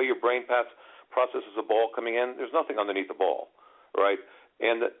about it, the way your brain processes a ball coming in, there's nothing underneath the ball, right?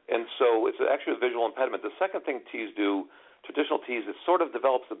 And so it's actually a visual impediment. The second thing tees do, traditional tees, it sort of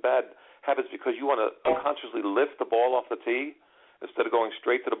develops the bad habits because you want to unconsciously lift the ball off the tee instead of going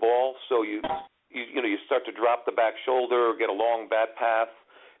straight to the ball. So you start to drop the back shoulder, get a long bad path.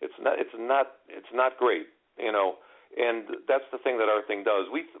 It's not great, you know. And that's the thing that our thing does.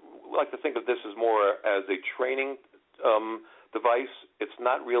 We like to think of this as more as a training device. It's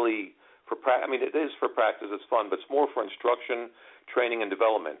not really for practice. I mean, it is for practice. It's fun, but it's more for instruction, training, and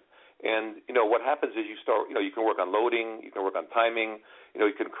development. And, you know, what happens is you can work on loading, you can work on timing,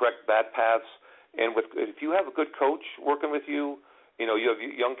 you can correct bad paths. And if you have a good coach working with you, you have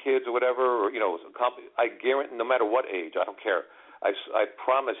young kids or whatever, or, I guarantee, no matter what age, I don't care. I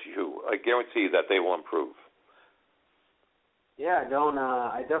promise you, I guarantee that they will improve. Yeah,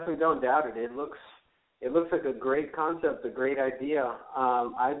 I definitely don't doubt it. It looks like a great concept, a great idea.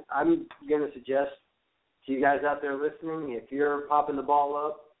 I'm going to suggest to you guys out there listening, if you're popping the ball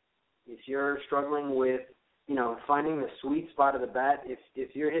up, if you're struggling with, finding the sweet spot of the bat,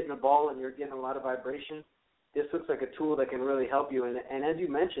 if you're hitting the ball and you're getting a lot of vibration, this looks like a tool that can really help you. And as you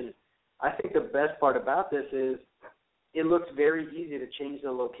mentioned, I think the best part about this is it looks very easy to change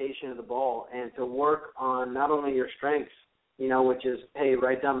the location of the ball and to work on not only your strengths, which is, hey,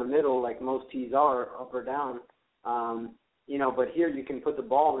 right down the middle, like most tees are, up or down. But here you can put the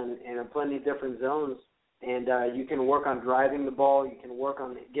ball in plenty of different zones, and you can work on driving the ball. You can work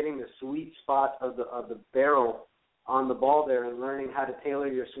on getting the sweet spot of the barrel on the ball there and learning how to tailor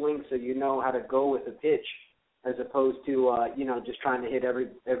your swing so you know how to go with the pitch, as opposed to just trying to hit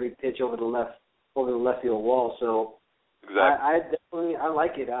every pitch over the left field wall. So. Exactly. I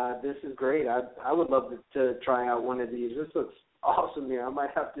like it. This is great. I would love to try out one of these. This looks awesome here. I might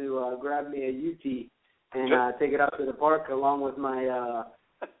have to grab me a UT and take it out to the park along with my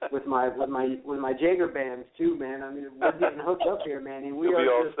with my Jaeger bands too, man. I mean, we're getting hooked up here, man. We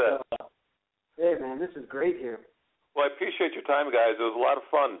are all set. Hey, man, this is great here. Well, I appreciate your time, guys. It was a lot of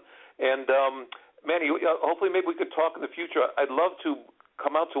fun. And Manny, hopefully maybe we could talk in the future. I'd love to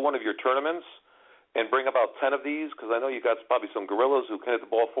come out to one of your tournaments and bring about 10 of these, because I know you got probably some gorillas who can hit the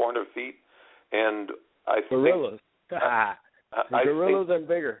ball 400 feet. And I think gorillas. Gorillas and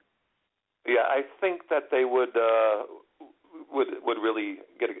bigger. Yeah, I think that they would really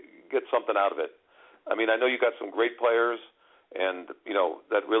get something out of it. I mean, I know you got some great players, and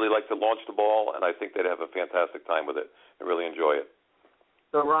that really like to launch the ball, and I think they'd have a fantastic time with it and really enjoy it.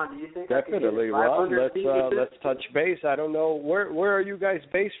 So, Ron, do you think definitely, Ron? Let's touch base. I don't know where are you guys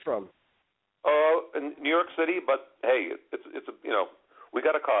based from? In New York City, but hey, it's we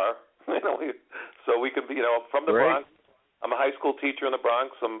got a car, so we can be, from the Bronx. I'm a high school teacher in the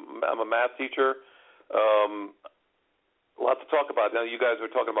Bronx. I'm a math teacher. A lot to talk about. Now, you guys are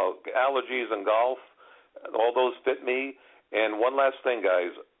talking about allergies and golf. All those fit me. And one last thing,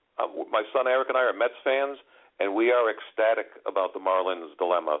 guys. My son Eric and I are Mets fans, and we are ecstatic about the Marlins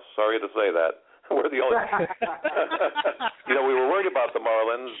dilemma. Sorry to say that. We're the only. We were worried about the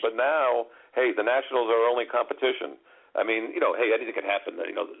Marlins, but now, hey, the Nationals are our only competition. I mean, hey, anything could happen.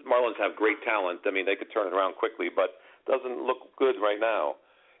 The Marlins have great talent. I mean, they could turn it around quickly, but it doesn't look good right now.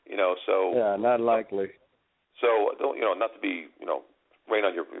 So. Yeah, not likely. So, not to be, rain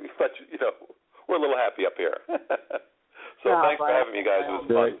on your, but we're a little happy up here. So thanks for having me, guys. It was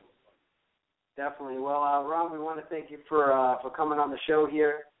fun. Definitely. Well, Ron, we want to thank you for coming on the show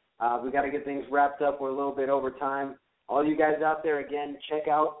here. We got to get things wrapped up. We're a little bit over time. All you guys out there, again, check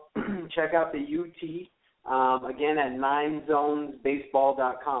out the UT again at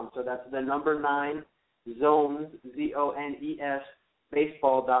 9zonesbaseball.com. So that's the number 9 zones ZONES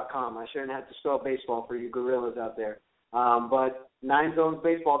baseball.com. I shouldn't have to spell baseball for you gorillas out there. But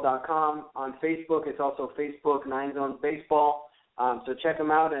 9zonesbaseball.com. On Facebook, it's also Facebook 9zonesbaseball. So check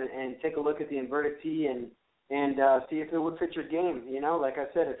them out and take a look at the inverted T and see if it would fit your game. Like I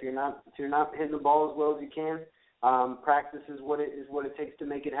said, if you're not hitting the ball as well as you can, practice is what it takes to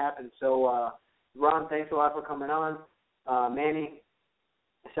make it happen. So, Ron, thanks a lot for coming on. Manny,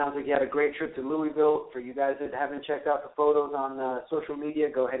 it sounds like you had a great trip to Louisville. For you guys that haven't checked out the photos on social media,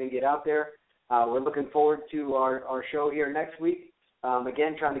 go ahead and get out there. We're looking forward to our show here next week.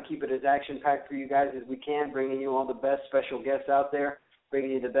 Again, trying to keep it as action-packed for you guys as we can, bringing you all the best special guests out there,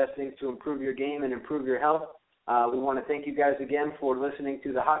 bringing you the best things to improve your game and improve your health. We want to thank you guys again for listening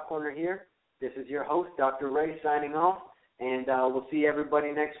to the Hot Corner here. This is your host, Dr. Ray, signing off, and we'll see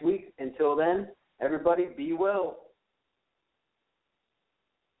everybody next week. Until then, everybody be well.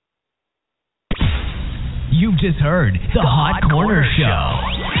 You've just heard the Hot Corner Show.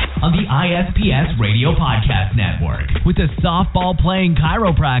 on the ISPS Radio Podcast Network with the softball-playing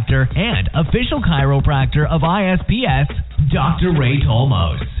chiropractor and official chiropractor of ISPS, Dr. Ray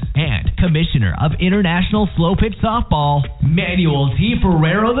Tolmos, and Commissioner of International Slow Pitch Softball, Manuel T.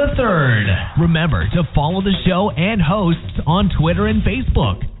 Ferrero III. Remember to follow the show and hosts on Twitter and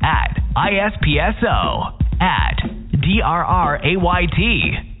Facebook at ISPSO, at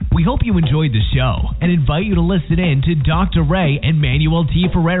DRRAYT. We hope you enjoyed the show and invite you to listen in to Dr. Ray and Manuel T.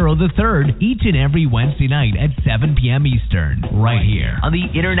 Ferrero III each and every Wednesday night at 7 p.m. Eastern, right here on the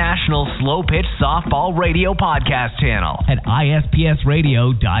International Slow Pitch Softball Radio Podcast channel at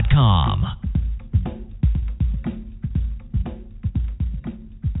ISPSradio.com.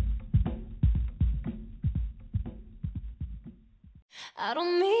 I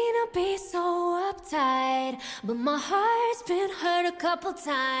don't mean to be so uptight, but my heart's been hurt a couple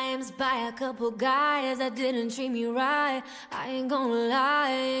times by a couple guys that didn't treat me right. I ain't gonna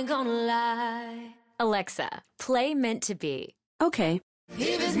lie. Alexa, play Meant to Be. Okay.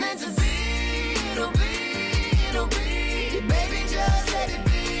 If it's meant to be, it'll be, it'll be. Baby, just let it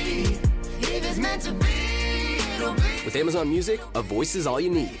be. If it's meant to be, it'll be. With Amazon Music, a voice is all you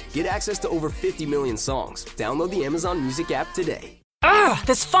need. Get access to over 50 million songs. Download the Amazon Music app today. Ugh,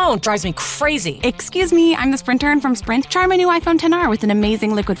 this phone drives me crazy. Excuse me, I'm the Sprint intern from Sprint. Try my new iPhone XR with an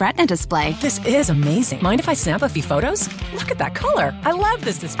amazing liquid retina display. This is amazing. Mind if I snap a few photos? Look at that color. I love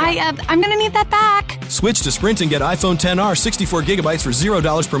this display. I'm gonna need that back. Switch to Sprint and get iPhone XR 64 gigabytes for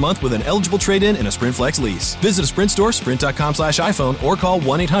 $0 per month with an eligible trade-in and a Sprint Flex lease. Visit a Sprint store, sprint.com/iPhone, or call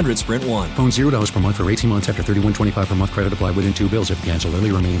 1-800-SPRINT1. Phone $0 per month for 18 months after $31.25 per month. Credit applied within 2 bills. If canceled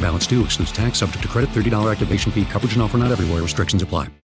early, remaining balance due. Excludes tax. Subject to credit. $30 activation fee. Coverage and offer not everywhere. Restrictions apply.